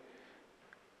izdarīji.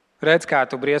 Redz, kā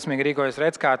tu briesmīgi rīkojies,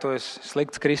 redz, kā tu esi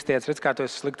slikts kristietis, redz, kā tu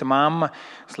esi slikta mamma,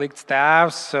 slikts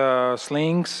tēvs,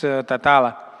 slings, tā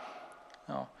tālāk.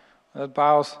 Tad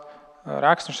Pāvils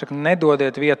raksta, viņš saka,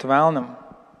 nedodiet vietu vēlnam.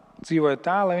 Dzīvojiet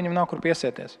tā, lai viņam nav kur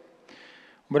piesieties.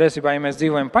 Un patiesībā, ja mēs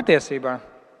dzīvojam patiesībā,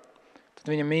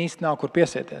 tad viņam īsti nav kur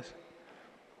piesieties.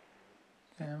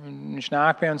 Ja, viņš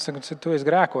nāk pie un saka, tu esi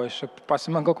grēkojis, pasi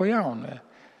man kaut ko jaunu. Ja.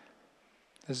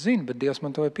 Es zinu, bet Dievs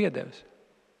man to ir piedevis.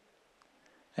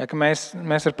 Ja, ka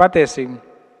mēs ar patiesību.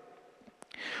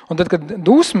 Un tad, kad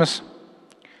dusmas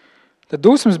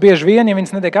bieži vien, ja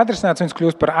viņas netiek atrisināts, viņas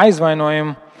kļūst par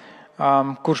aizvainojumu,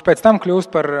 kurš pēc tam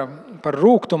kļūst par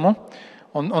rūgtumu.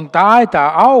 Un tā ir tā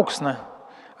augsne,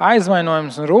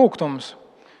 aizvainojums un rūgtums,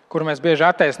 kuru mēs bieži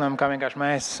attaisnojam, kā vienkārši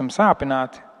mēs esam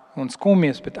sāpināti un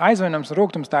skumjas. Bet aizvainojums un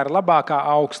rūgtums, tā ir labākā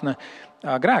augsne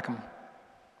grēkam.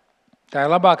 Tā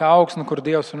ir labākā augsne, kur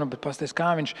Dievs runā, bet pasties,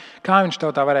 kā viņš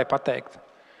tev tā varēja pateikt.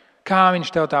 Kā viņš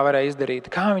tev tā varēja izdarīt?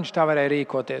 Kā viņš tā varēja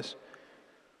rīkoties?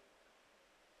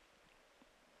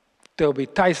 Tev bija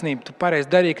taisnība, tu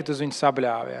pareizi darīji, ka tu uz viņu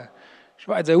sabļāvi. Ja? Viņš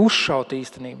vajadzēja uzšaut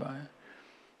īstenībā. Ja?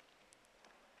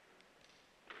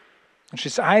 Un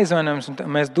šis aizvainojums,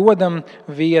 mēs dodam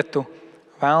vietu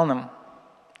vēlnam.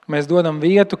 Mēs dodam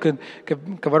vietu,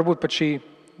 ka varbūt pat šī,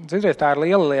 citreiz tā ir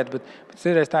liela lieta, bet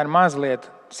citreiz tā ir maza lieta,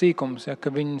 sīkums, ja?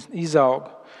 Ka viņi izaug.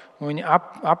 Viņi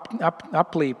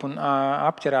aplīp un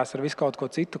apķerās ar visu kaut ko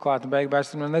citu klāt. Beigās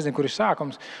nezinu, kur ir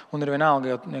sākums. Un ir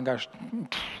vienalga, jo vienkārši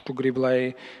tu gribi, lai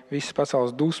visas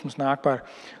pasaules dusmas nāk par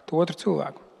to otru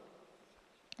cilvēku.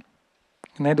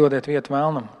 Nedodiet vietu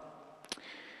vēlnam.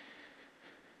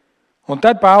 Un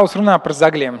tad Pāvils runā par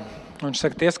zagļiem. Viņš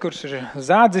saka, ties, kurš ir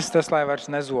zādzis, tas lai vairs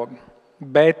nezog.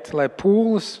 Bet lai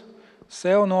pūles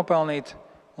sev nopelnīt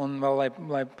un vēl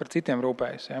lai par citiem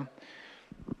rūpējas. Ja?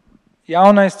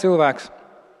 Jaunais cilvēks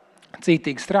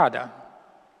cītīgi strādā.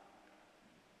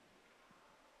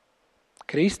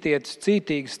 Kristietis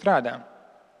cītīgi strādā.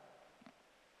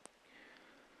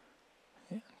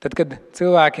 Tad, kad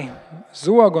cilvēki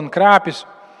zog un krāpjas,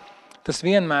 tas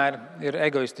vienmēr ir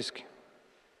egoistiski.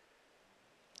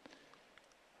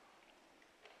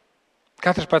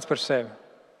 Katrs pats par sevi.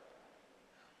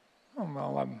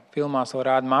 Vēl labi, filmās vēl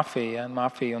rāda mafiju, ja?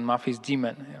 Mafiju un mafijas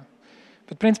ģimeni. Ja?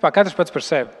 Bet principā katrs pats par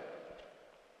sevi.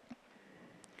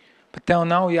 Bet tev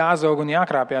nav jāzog un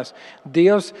jākrāpjas.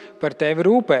 Dievs par tevi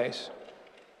rūpējas.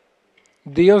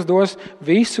 Dievs dos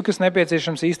visu, kas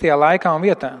nepieciešams īstajā laikā un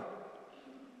vietā.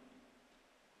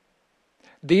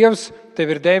 Dievs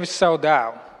tev ir devis savu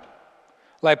dēlu,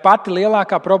 lai pati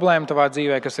lielākā problēma tavā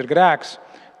dzīvē, kas ir grēks,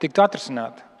 tiktu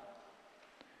atrisināta.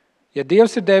 Ja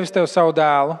Dievs ir devis tev savu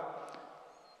dēlu,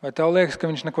 vai tev liekas, ka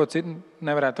viņš neko citu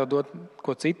nevarētu dot,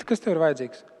 ko citu, kas tev ir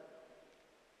vajadzīgs?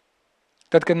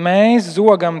 Tad, kad mēs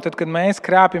zogam, tad, kad mēs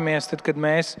krāpjamies, tad, kad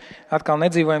mēs atkal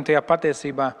nedzīvojam tajā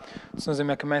patiesībā, tas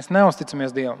nozīmē, ka mēs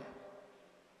neusticamies Dievam.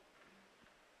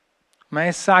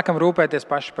 Mēs sākam rūpēties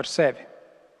paši par sevi.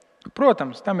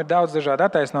 Protams, tam ir daudz dažādu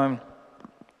attaisnojumu.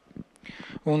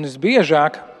 Un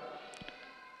visbiežāk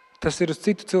tas ir uz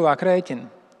citu cilvēku rēķinu.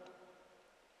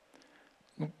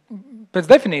 Pēc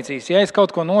definīcijas, ja es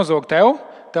kaut ko nozogu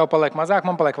tev paliek mazāk,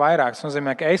 man paliek vairāk. Tas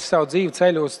nozīmē, ka es savu dzīvi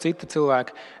ceļu uz citu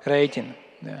cilvēku rēķinu.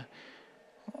 Ja.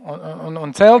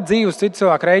 Un celt dzīvi uz citu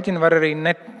cilvēku rēķinu var arī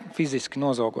ne fiziski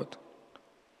nozogot.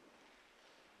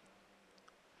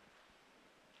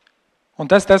 Un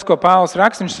tas, ko Pāvils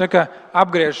raksta, viņš saka,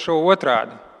 apgriež šo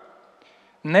otrādi.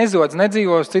 Nezodz,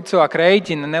 nedzīvo uz citu cilvēku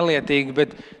rēķina nelietīgi,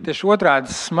 bet tieši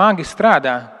otrādi smagi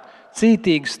strādā,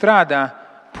 cītīgi strādā,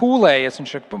 pūlējies,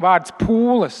 viņš saka, vārds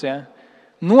pūles, ja?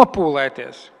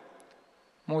 Nopūlēties.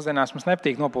 Mūsdienās mums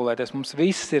nepatīk nopūlēties, mums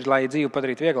viss ir, lai dzīvi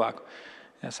padarītu vieglāku.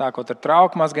 Ja, sākot ar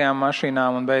trauku mazgajām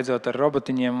mašīnām un beidzot ar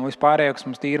robotiņiem un vispārējo, kas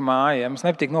mums tīra māja, ja? Mums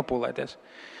nepatīk nopūlēties.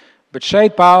 Bet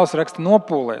šeit Pāvils raksta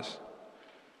nopūlēs.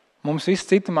 Mums viss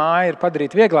cita māja ir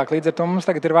padarīta vieglāk, līdz ar to mums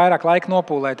tagad ir vairāk laika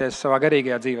nopūlēties savā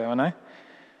garīgajā dzīvē, vai ne?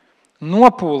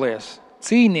 Nopūlies,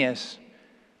 cīnies,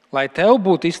 lai tev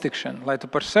būtu iztikšana, lai tu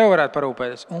par sevi varētu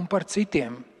parūpēties un par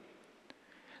citiem.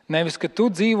 Nevis, ka tu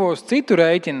dzīvo uz citu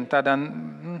rēķinu tādā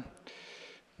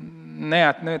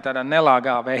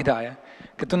nelāgā veidā. Ja?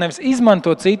 Ka tu nevis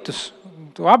izmanto citus,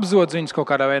 tu apzodz viņus kaut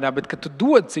kādā veidā, bet ka tu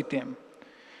dod citiem.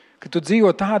 Ka tu dzīvo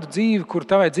tādu dzīvi, kur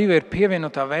tavai dzīvē ir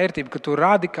pievienotā vērtība, ka tu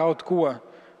radi kaut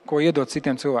ko iedot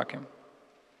citiem cilvēkiem.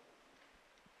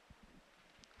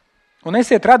 Un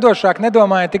esiet radošāk,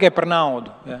 nedomājiet tikai par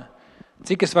naudu. Ja?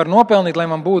 Cik es varu nopelnīt, lai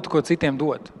man būtu ko citiem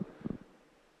dot.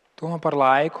 Domā par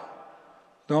laiku.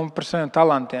 Domā par saviem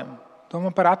talantiem, domā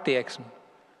par attieksmi,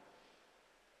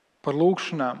 par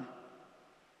lūgšanām.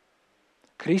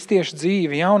 Kristiešu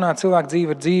dzīve, jaunā cilvēka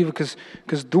dzīve ir dzīve,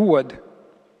 kas dod.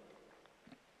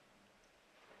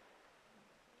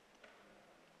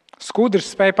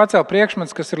 Skudrs spēja pacelt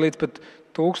priekšmets, kas ir līdz pat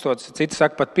 1000, citi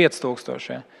saka pat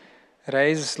 5000 ja?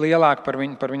 Reizes lielāk par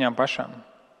viņām pašām.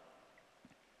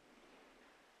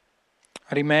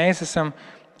 Arī mēs esam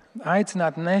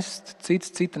aicināti nest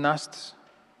cita nastas.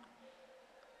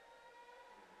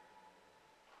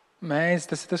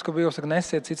 Tas ir tas, ko Bībele saka,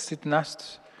 nesiet citu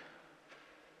nastas.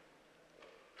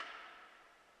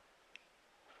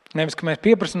 Nevis, ka mēs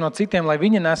pieprasam no citiem, lai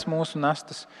viņi nes mūsu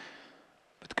nastas,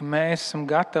 bet ka mēs esam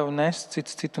gatavi nest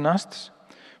citu nastas.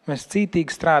 Mēs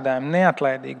cītīgi strādājam,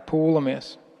 neatlaidīgi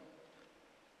pūlamies.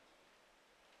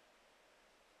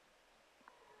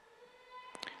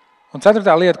 Un 4.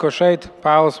 lieta, ko šeit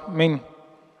Pāvils min,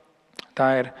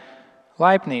 tā ir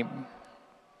laipnība.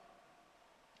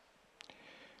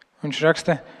 Viņš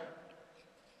raksta,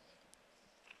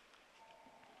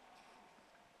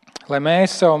 lai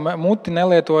mēs savu muti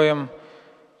nelietojam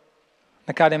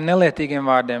nekādiem nelietīgiem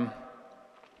vārdiem,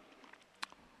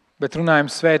 bet runājam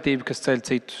svētību, kas ceļ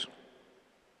citus.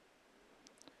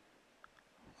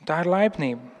 Un tā ir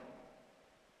laipnība.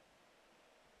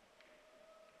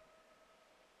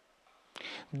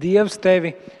 Dievs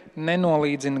tevi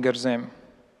nenolīdzina gar zemi.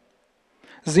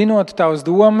 Zinot tavas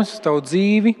domas, tavu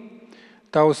dzīvi,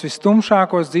 tavus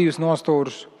vistumšākos dzīves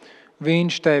nostūrus,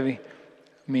 viņš tevi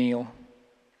mīl.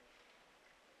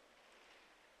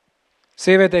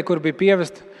 Sievietē, kur bija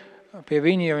pievest pie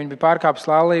viņa, jo viņa bija pārkāpus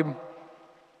laulību,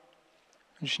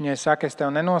 viņš viņai saka, es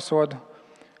tev nenosodu,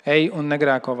 ej un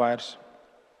negrēko vairs.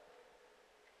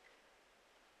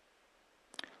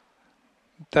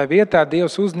 Tā vietā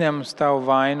Dievs uzņemas tavu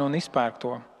vainu un izpērk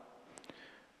to.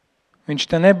 Viņš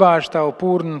te nebāž tavu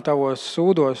purnu tavos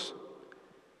sūdos,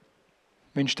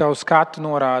 viņš tavu skatu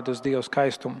norāda uz Dieva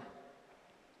skaistumu.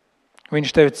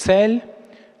 Viņš tevi ceļ,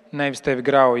 nevis tevi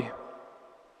grauj.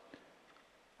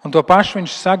 Un to pašu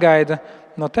viņš sagaida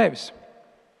no tevis.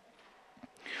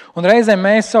 Un reizēm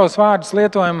mēs savus vārdus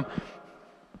lietojam,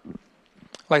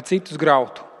 lai citus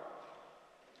grautu.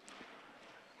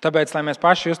 Tāpēc, lai mēs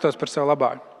paši justos par sevi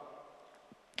labāk.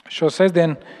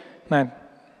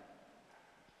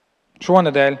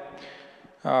 Šonedēļ,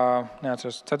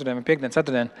 neatceros, ceturtdien vai piekdien,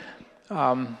 ceturtdien,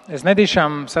 es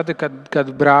netīšām satiku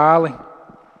kādu brāli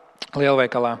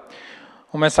lielveikalā.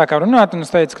 Un mēs sākām runāt, un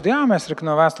es teicu, ka jā, mēs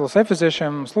no vēstules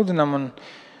Efeziešiem sludinam,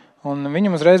 un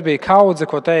viņam uzreiz bija kaudze,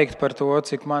 ko teikt par to,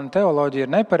 cik mana teoloģija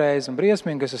ir nepareiza un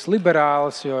briesmīga, ka es esmu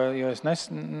liberālis, jo es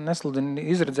nesludinu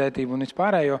izredzētību un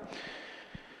vispārējo.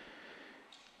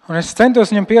 Un es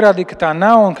centos viņam pierādīt, ka tā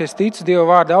nav, un ka es ticu Dieva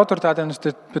vārda autoritātei, un es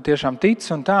patiešām ticu,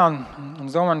 un tā, un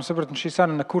es domāju, sapratu, šī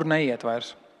saruna nekur neiet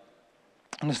vairs.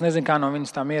 Un es nezinu, kā no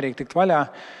viņas tā mierīgi tikt vaļā.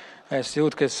 Es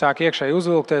jūtu, ka es sāku iekšēji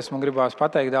uzvilkties, man gribās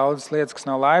pateikt daudzas lietas, kas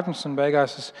nav laipnas, un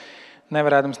beigās es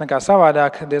nevarēdams nekā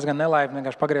savādāk, diezgan nelaipni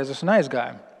vienkārši pagriezus un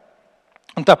aizgāju.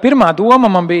 Un tā pirmā doma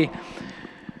man bija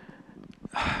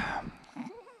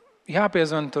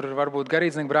jāpiezvan tur varbūt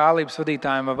garīdznieku brālības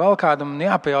vadītājiem vai vēl kādam un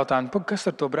jāpajautā, kas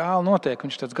ar to brāli notiek.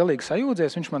 Viņš tāds galīgi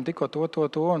sajūdzies, viņš man tikko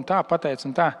to un tā pateica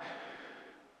un tā.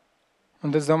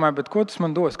 Un tad es domāju, bet ko tas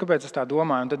man dos, kāpēc es tā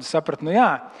domāju? Un tad es sapratu,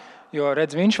 jo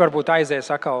redz, viņš varbūt aizies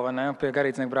atkal pie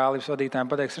garīdznieku brālības vadītājiem,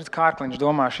 pateiks, redz, Kārkliņš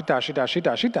domā šitā.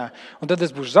 Un tad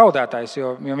es būšu zaudētājs,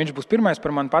 jo viņš būs pirmais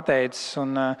par mani pateicis,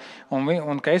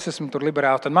 un ka es esmu tur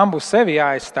liberāls, tad man būs sevi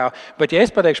jāaizstāv. Bet ja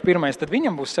es pateikšu pirmais, tad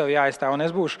viņam būs sevi jāaizstāv, un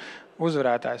es būšu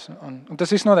uzvarētājs. Un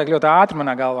tas viss notiek ļoti ātri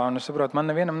manā galvā, un es saprotu, man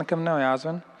nevienam nekam nav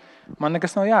jāzvan, man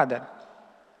nekas nav jādara.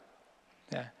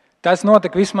 Jā. Tas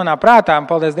notika viss manā prātā, un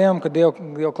paldies Dievam, ka Dieva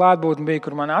klātbūtne bija,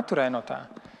 kur mani atturēja no tā.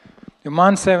 Jo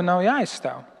man sevi nav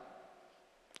jāizstāv.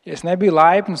 Es nebiju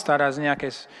laipns tādā ziņā,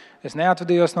 ka es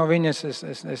neatvadījos no viņas,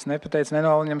 es nepateicu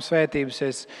nenoliņam svētības,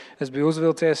 es biju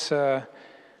uzvilcies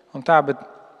un tā,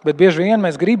 bet bieži vien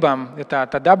mēs gribam, ja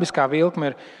tā dabiskā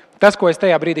vilkme ir, tas, ko es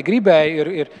tajā brīdī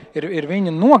gribēju, ir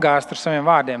viņu nogāzt ar saviem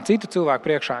vārdiem, citu cilvēku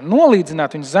priekšā,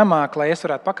 nolīdzināt viņu zemāk, lai es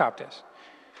varētu pakāpties.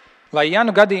 Lai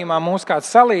gadījumā mūs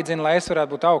kāds salīdzina, lai es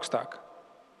varētu būt augstāk.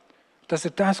 Tas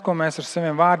ir tas, ko mēs ar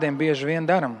saviem vārdiem bieži vien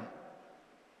daram.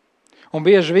 Un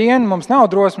bieži vien mums nav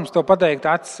drosmes to pateikt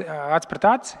acs pret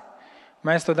aci.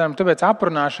 Mēs to darām, tāpēc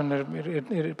aprunāšana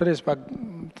ir patiesībā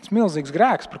tas milzīgs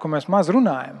grēks, par ko mēs maz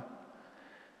runājam.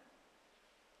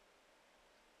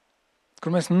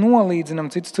 Kur mēs nolīdzinām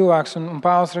citus cilvēkus, un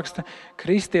Pāvils raksta,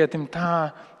 kristietim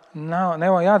tā nav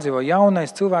jādzīvo.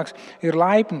 Jaunais cilvēks ir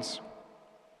laipns.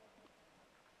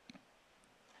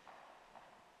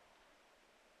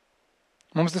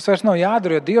 Mums tas vairs nav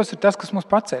jādara, jo Dievs ir tas, kas mūs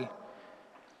paceļ.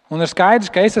 Un ir skaidrs,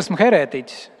 ka es esmu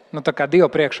herētiķis, tā kā Dieva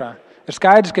priekšā. Ir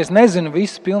skaidrs, ka es nezinu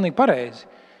visu pilnīgi pareizi.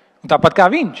 Un tāpat kā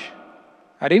viņš.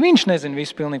 Arī viņš nezina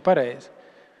visu pilnīgi pareizi.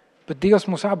 Bet Dievs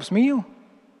mūs abus mīl.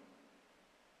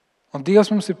 Un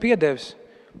Dievs mums ir piedevis.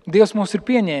 Dievs mūs ir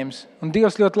pieņēmis. Un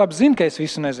Dievs ļoti labi zina, ka es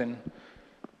visu nezinu.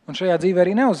 Un šajā dzīvē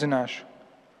arī neuzzināšu.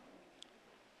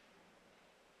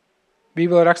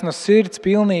 Bībelē raksta, no sirds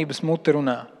pilnības mute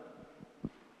runā.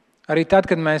 Arī tad,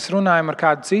 kad mēs runājam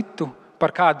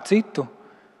par kādu citu,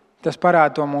 tas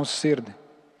parāda to mūsu sirdi.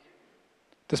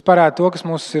 Tas parāda to, kas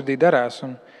mūsu sirdī darās.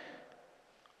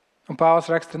 Un Pāvils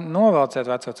raksta, novelciet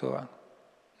veco cilvēku.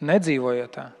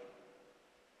 Nedzīvojiet tā.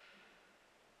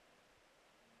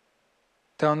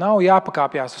 Tev nav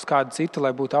jāpakāpjās uz kādu citu,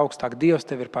 lai būtu augstāk. Dievs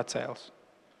tevi ir pacēlis.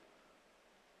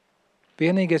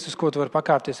 Vienīgais, uz ko tu vari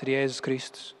pakāpties, ir Jēzus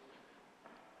Kristus.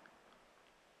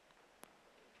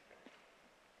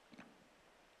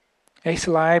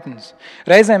 Esi laipns.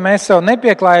 Reizēm mēs savu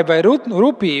nepieklājību vai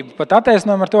rupību pat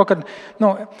attaisnojam ar to, ka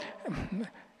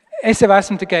es jau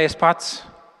esmu tikai es pats.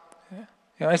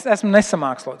 Es esmu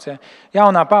nesamākslots.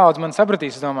 Jaunā paudze man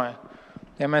sapratīs, es domāju.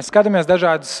 Ja mēs skatāmies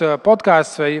dažādas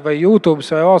podcasts vai YouTube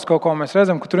vai valsts kaut ko, mēs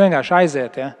redzam, ka tur vienkārši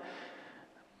aiziet.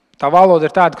 Tā valoda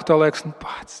ir tāda, ka to liekas,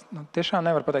 pats, tiešām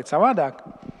nevar pateikt savādāk.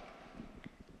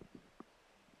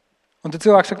 Un tad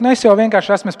cilvēks saka, es jau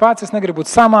vienkārši esmu pats, es negribu būt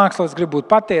samākslots, es gribu būt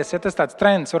patiesi. Tas tāds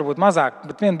trends, varbūt mazāk,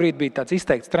 bet vien brīdi bija tāds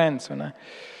izteikts trends.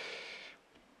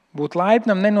 Būt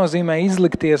laipnam nenozīmē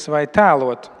izlikties vai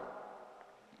tēlot.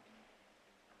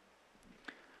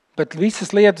 Bet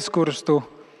visas lietas, kuras tu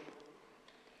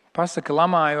pasaki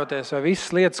lamājoties, vai visas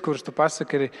lietas, kuras tu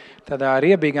pasaki tādā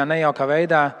riebīgā, nejaukā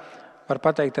veidā, var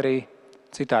pateikt arī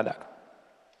citādāk.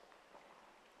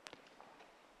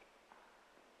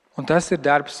 Un tas ir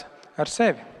darbs ar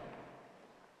sevi.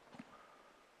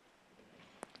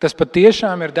 Tas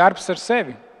patiešām ir darbs ar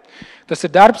sevi. Tas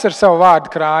ir darbs ar savu vārdu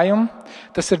krājumu,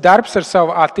 tas ir darbs ar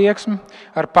savu attieksmi,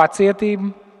 ar pacietību.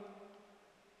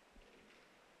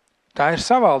 Tā ir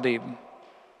savaldība.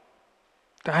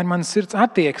 Tā ir manas sirds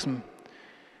attieksme.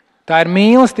 Tā ir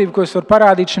mīlestība, ko es varu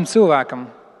parādīt šim cilvēkam.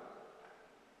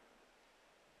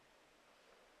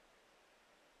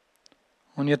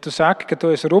 Un ja tu saki, ka tu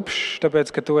esi rupšs,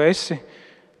 tāpēc, ka tu esi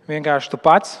vienkārši tu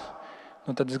pats,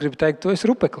 tad es gribu teikt, tu esi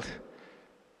rupeklis.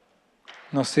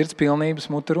 No sirds pilnības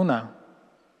mute runā.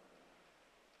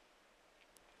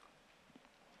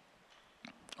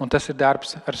 Un tas ir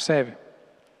darbs ar sevi.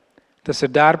 Tas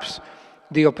ir darbs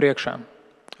Dieva priekšā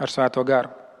ar Svēto garu.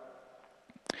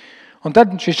 Un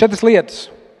tad šīs 4 lietas.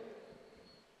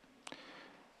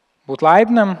 Būt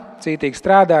laipnam, cītīgi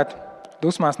strādāt,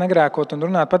 dusmās negrēkot un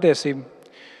runāt patiesību.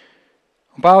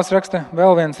 Un Pāvils raksta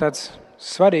vēl viens tāds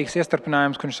svarīgs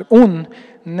iestarpinājums, ka viņš saka, un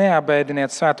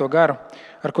neabēdiniet Svēto garu,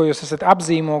 ar ko jūs esat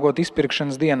apzīmogot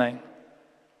izpirkšanas dienai.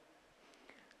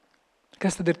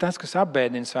 Kas tad ir tas, kas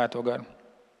apbēdina Svēto garu?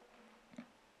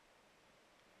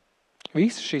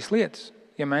 Visas šīs lietas,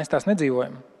 ja mēs tās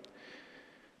nedzīvojam.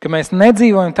 Ka mēs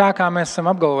nedzīvojam tā, kā mēs esam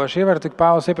apgalvojuši. Ievērt, tik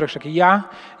Pāvils iepriekš saka,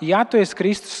 ja tu esi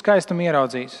Kristus skaistumu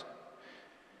ieraudzījis,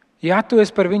 ja tu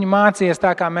esi par viņu mācījies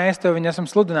tā, kā mēs tev viņu esam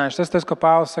sludinājuši, tas, ko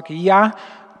Pāvils saka, ja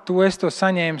tu esi to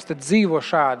saņēmis, tad dzīvo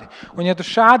šādi. Un ja tu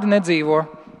šādi nedzīvo,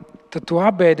 tad tu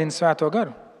apbēdini Svēto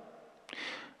garu,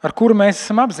 ar kuru mēs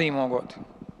esam apzīmogoti.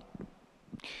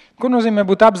 Ko nozīmē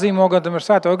būt apzīmogotam ar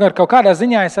Svēto garu? Kaut kādā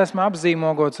ziņā es esmu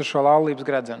apzīmogots ar šo laulības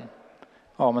gredzenu.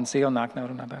 Man sieva nāk, nevar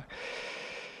runāt.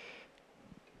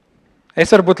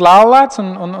 Es varu būt laulāts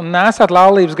un nesāt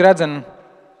laulības gredzenu,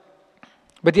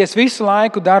 bet ja es visu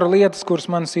laiku daru lietas, kuras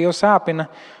man sieva sāpina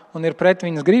un ir pret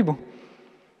viņas gribu,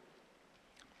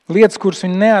 lietas, kuras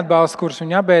viņa neatbalsta, kuras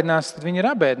viņa apbēdinās, tad viņa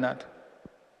ir apbēdināta.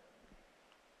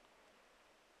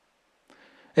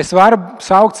 Es varu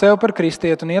saukt sev par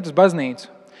kristieti un iet uz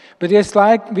baznīcu. Bet ja es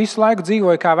visu laiku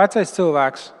dzīvoju kā vecais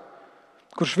cilvēks,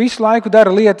 kurš visu laiku dara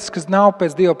lietas, kas nav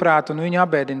pēc Dieva prāta un viņu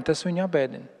apbēdina, tas viņu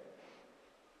apbēdina.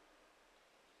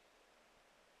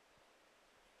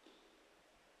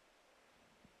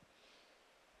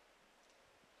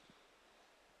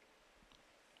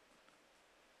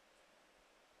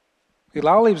 Ir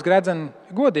laulības gredzena,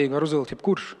 godīgi var uzvilkt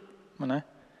jebkurš. Man ne?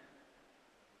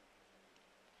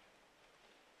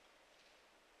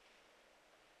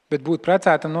 Bet būt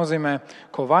precētam nozīmē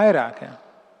ko vairāk. Ja?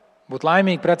 Būt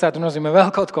laimīgi precētam nozīmē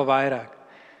vēl kaut ko vairāk.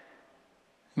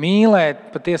 Mīlēt,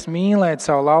 patiesi mīlēt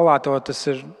savu laulāto,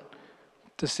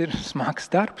 tas ir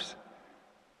smags darbs.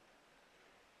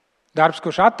 Darbs,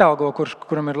 kurš atalgo,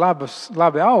 kuram ir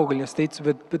labi augļi, es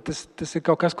ticu, bet tas ir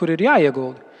kaut kas, kur ir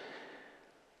jāiegulda.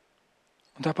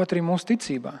 Un tāpat arī mūsu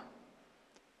ticībā.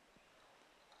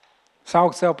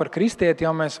 Saukt sev par kristieti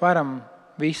jau mēs varam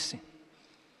visi.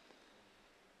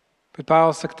 Bet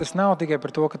Pāvils saka, tas nav tikai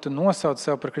par to, ka tu nosauc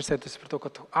sev par kristieti, tas ir par to,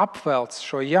 ka tu apvelc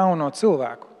šo jauno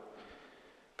cilvēku,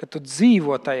 ka tu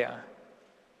dzīvo tajā,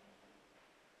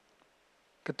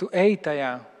 ka tu ej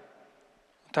tajā.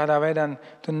 Tādā veidā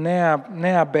tu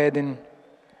neapbēdini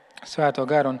Svēto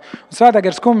garu. Un Svētā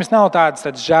gara skumjas nav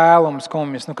tāds žēlums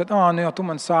skumjas, kad jau tu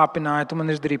man sāpināji, tu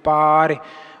man izdarīji pāri,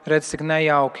 redz, cik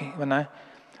nejauki. Vai ne?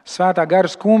 Svētā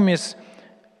gara skumjas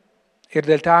ir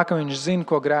dēļ tā, ka viņš zina,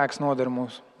 ko grēks nodara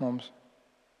mums.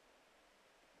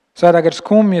 Svētā gara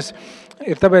skumjas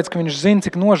ir tāpēc, ka viņš zina,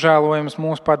 cik nožēlojams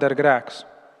mūs padara grēks.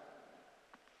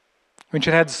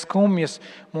 Viņš redz skumjas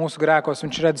mūsu grēkos,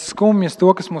 viņš redz skumjas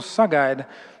to, kas mūs sagaida,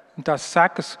 un tās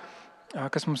sekas,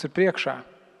 kas mums ir priekšā,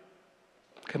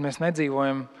 kad mēs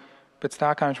nedzīvojam pēc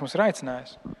tā, kā viņš mums ir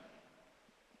aicinājis.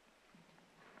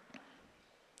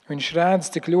 Viņš redz,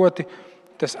 cik ļoti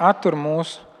tas attur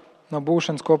mūs no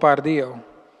būšanas kopā ar Dievu.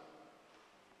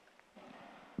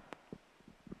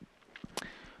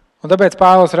 Un tāpēc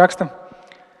Pāvils raksta,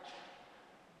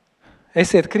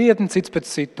 esiet krietni cits pēc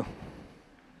citu.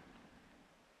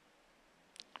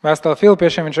 Vēstulē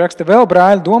Filipiešiem viņš raksta, vēl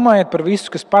brāļi, domājiet par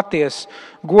visu, kas patiess,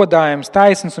 godājams,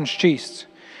 taisns un šķīsts,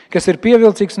 kas ir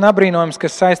pievilcīgs un apbrīnojams,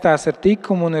 kas saistās ar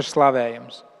tikumu un ir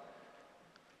slavējams.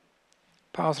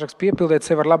 Pāvils raksta, piepildiet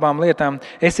sevi ar labām lietām,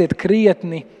 esiet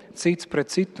krietni cits pret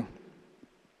citu.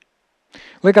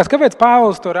 Liekas, kāpēc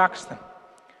Pāvils to raksta?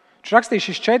 Viņš rakstīja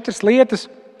šīs 4 lietas,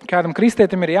 kādam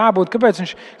kristietim ir jābūt. Kāpēc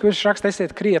viņš raksta,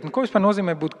 esiet krietni? Ko vispār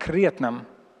nozīmē būt krietnam?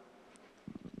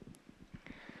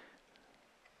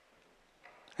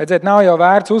 Redzēt, nav jau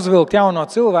vērts uzvilkt jauno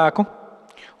cilvēku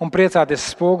un priecāties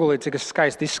spogulī, cik es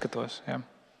skaisti izskatos. Ja?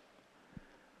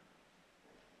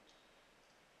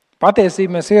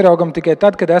 Patiesību mēs ieraugam tikai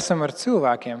tad, kad esam ar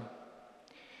cilvēkiem.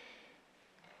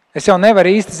 Es jau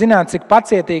nevaru īsti zināt, cik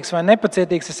pacietīgs vai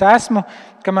nepacietīgs es esmu,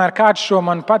 kamēr kāds šo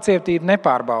manu pacietību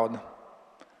nepārbauda.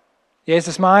 Ja es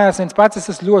esmu mājās viens pats, es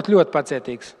esmu ļoti, ļoti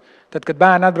pacietīgs. Tad, kad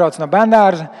bērni atbrauc no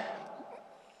bērndārza,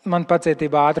 man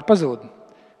pacietība ātri pazūd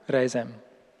reizēm.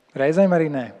 Reizēm arī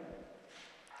nē.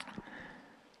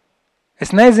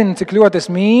 Es nezinu, cik ļoti es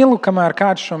mīlu, kamēr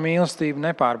kāds šo mīlestību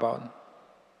nepārbauda.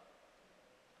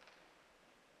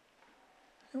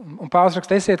 Un Pāvils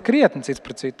raksta, esiet krietni cits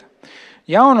pret citu.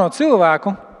 Jauno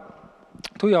cilvēku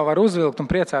tu jau vari uzvilkt un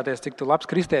priecāties, cik tu labs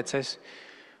kristietis esi.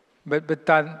 Bet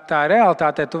tā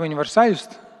realitātē tu viņu vari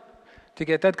sajust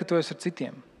tikai tad, kad tu esi ar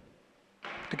citiem.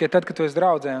 Tikai tad, kad tu esi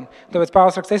draudzē. Tāpēc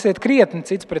Pāvils raksta, esiet krietni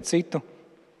cits pret citu.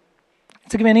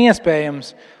 Cik vien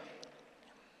iespējams,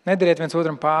 nedariet viens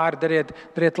otram pāri,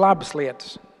 dariet labas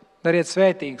lietas, dariet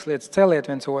svētīgas lietas, celiet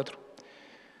viens otru.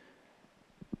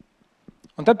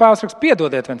 Un tad Pāvils raksta,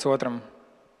 piedodiet viens otram.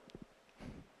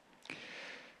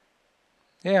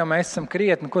 Ja jau mēs esam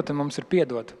krietni, ko tad mums ir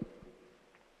piedot?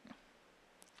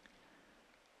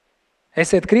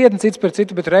 Esiet krietni cits par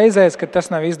citu, bet reizēs, kad tas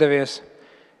nav izdevies,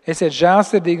 esiet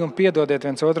žēlsirdīgi un piedodiet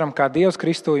viens otram, kā Dievs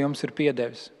Kristū jums ir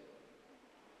piedevis.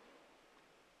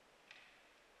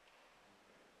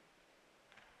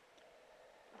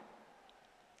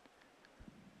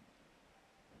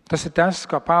 Tas ir tas,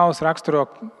 kā Pāvils raksturo,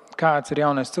 kāds ir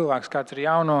jaunais cilvēks, kāds ir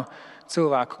jauno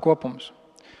cilvēku kopums,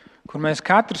 kur mēs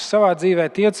katrs savā dzīvē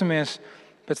tiecamies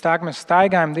pēc tā, ka mēs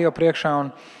staigājam Dievu priekšā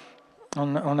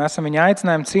un esam viņa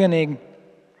aicinājumu cienīgi,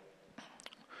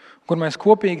 kur mēs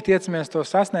kopīgi tiecamies to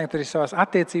sasniegt arī savās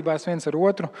attiecībās viens ar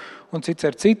otru un cits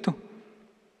ar citu.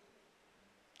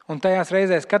 Un tajās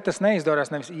reizēs, kad tas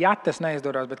neizdodas, nevis ja tas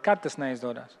neizdodas, bet kad tas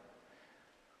neizdodas,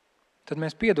 tad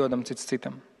mēs piedodam cits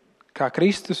citam. Kā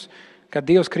Kristus, kā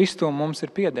Dievs Kristū mums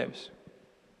ir piedevis.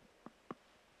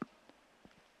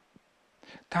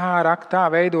 Tā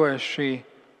veidojas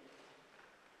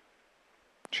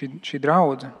šī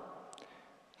draudze.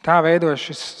 Tā veidojas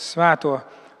šis svēto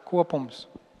kopums.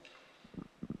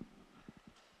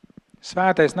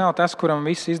 Svētais nav tas, kuram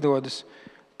viss izdodas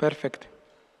perfekti.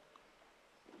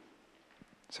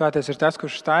 Svētais ir tas,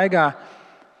 kurš staigā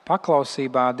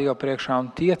paklausībā Dieva priekšā un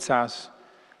tiecās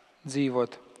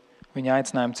dzīvot viņa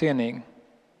aicinājumu cienīgi.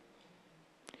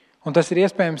 Un tas ir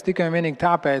iespējams tikai un vienīgi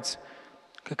tāpēc,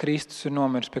 ka Kristus ir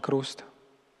nomiris pie krusta.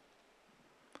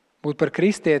 Būt par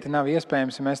kristieti nav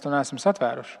iespējams, ja mēs to neesam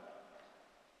satvēruši.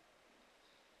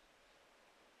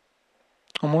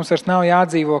 Un mums vairs nav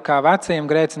jādzīvo kā vecajam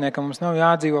grēciniekam, mums nav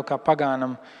jādzīvo kā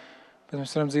pagānam, bet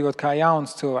mēs varam dzīvot kā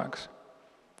jauns cilvēks.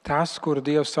 Tas, kuru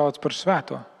Dievs sauc par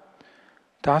svēto.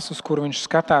 Tas, uz kuru viņš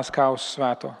skatās kā uz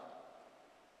svēto.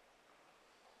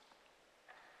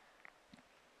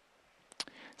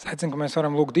 Es aicinu, ka mēs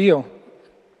varam lūgt Dievu.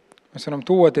 Mēs varam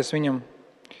tuvoties viņam.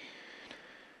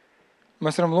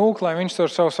 Mēs varam lūgt, lai viņš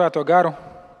ar savu svēto garu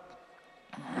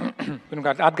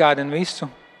pirmkārt atgādina visu,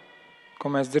 ko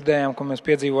mēs dzirdējām, ko mēs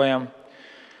piedzīvojām.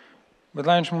 Bet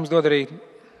lai viņš mums dod arī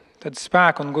tādu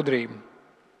spēku un gudrību.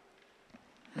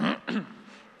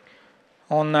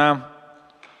 Un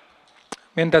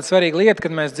viena tāda svarīga lieta,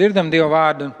 kad mēs dzirdam Dieva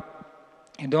vārdu,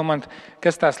 ir domāt,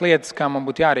 kas tās lietas, kā man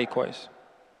būtu jārīkojas.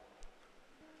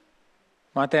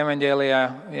 Mateja evaņģēlijā,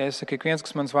 ja es saku, ik viens,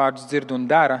 kas mans vārdus dzird un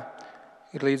dara,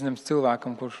 ir līdzināms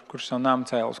cilvēkam, kurš savu namu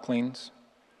cēla uz klints.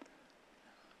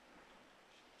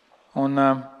 Un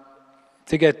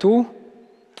tikai tu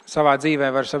savā dzīvē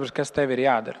vari saprast, kas tev ir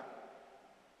jādara.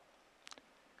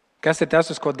 Kas ir tas,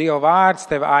 uz ko Dieva vārds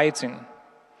tevi aicina.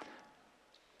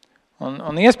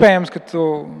 Un iespējams, ka tu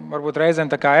varbūt reizēm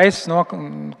tā kā es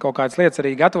kaut kādas lietas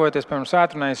arī gatavojoties, piemēram,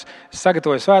 svētdienai, es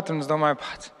sagatavoju svētdienu un es domāju,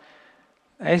 pats,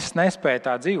 es nespēju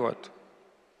tā dzīvot.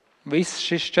 Visas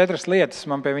šīs 4 lietas,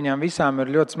 man pie viņām visām ir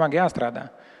ļoti smagi jāstrādā.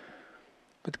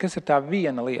 Bet kas ir tā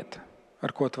viena lieta,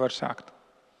 ar ko tu vari sākt?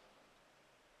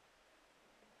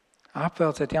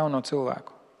 Apvelciet jauno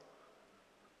cilvēku.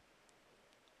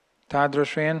 Tā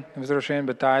droši vien,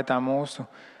 bet tā ir tā mūsu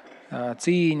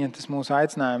cīņa, tas mūsu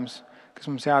aicinājums, kas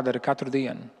mums jādara katru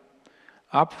dienu.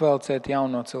 Apvelciet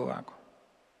jauno cilvēku.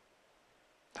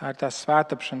 Tā ir tā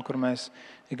svētapšana, kur mēs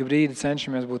ik brīdi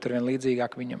cenšamies būt arvien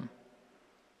līdzīgāk viņam.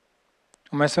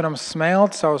 Un mēs varam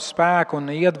smelt savu spēku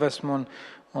un iedvesmu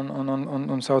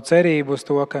un savu cerību uz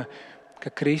to,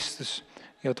 ka Kristus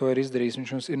jau to ir izdarījis.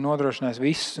 Viņš mums ir nodrošinājis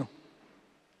visu,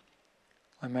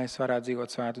 lai mēs varētu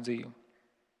dzīvot svētu dzīvi.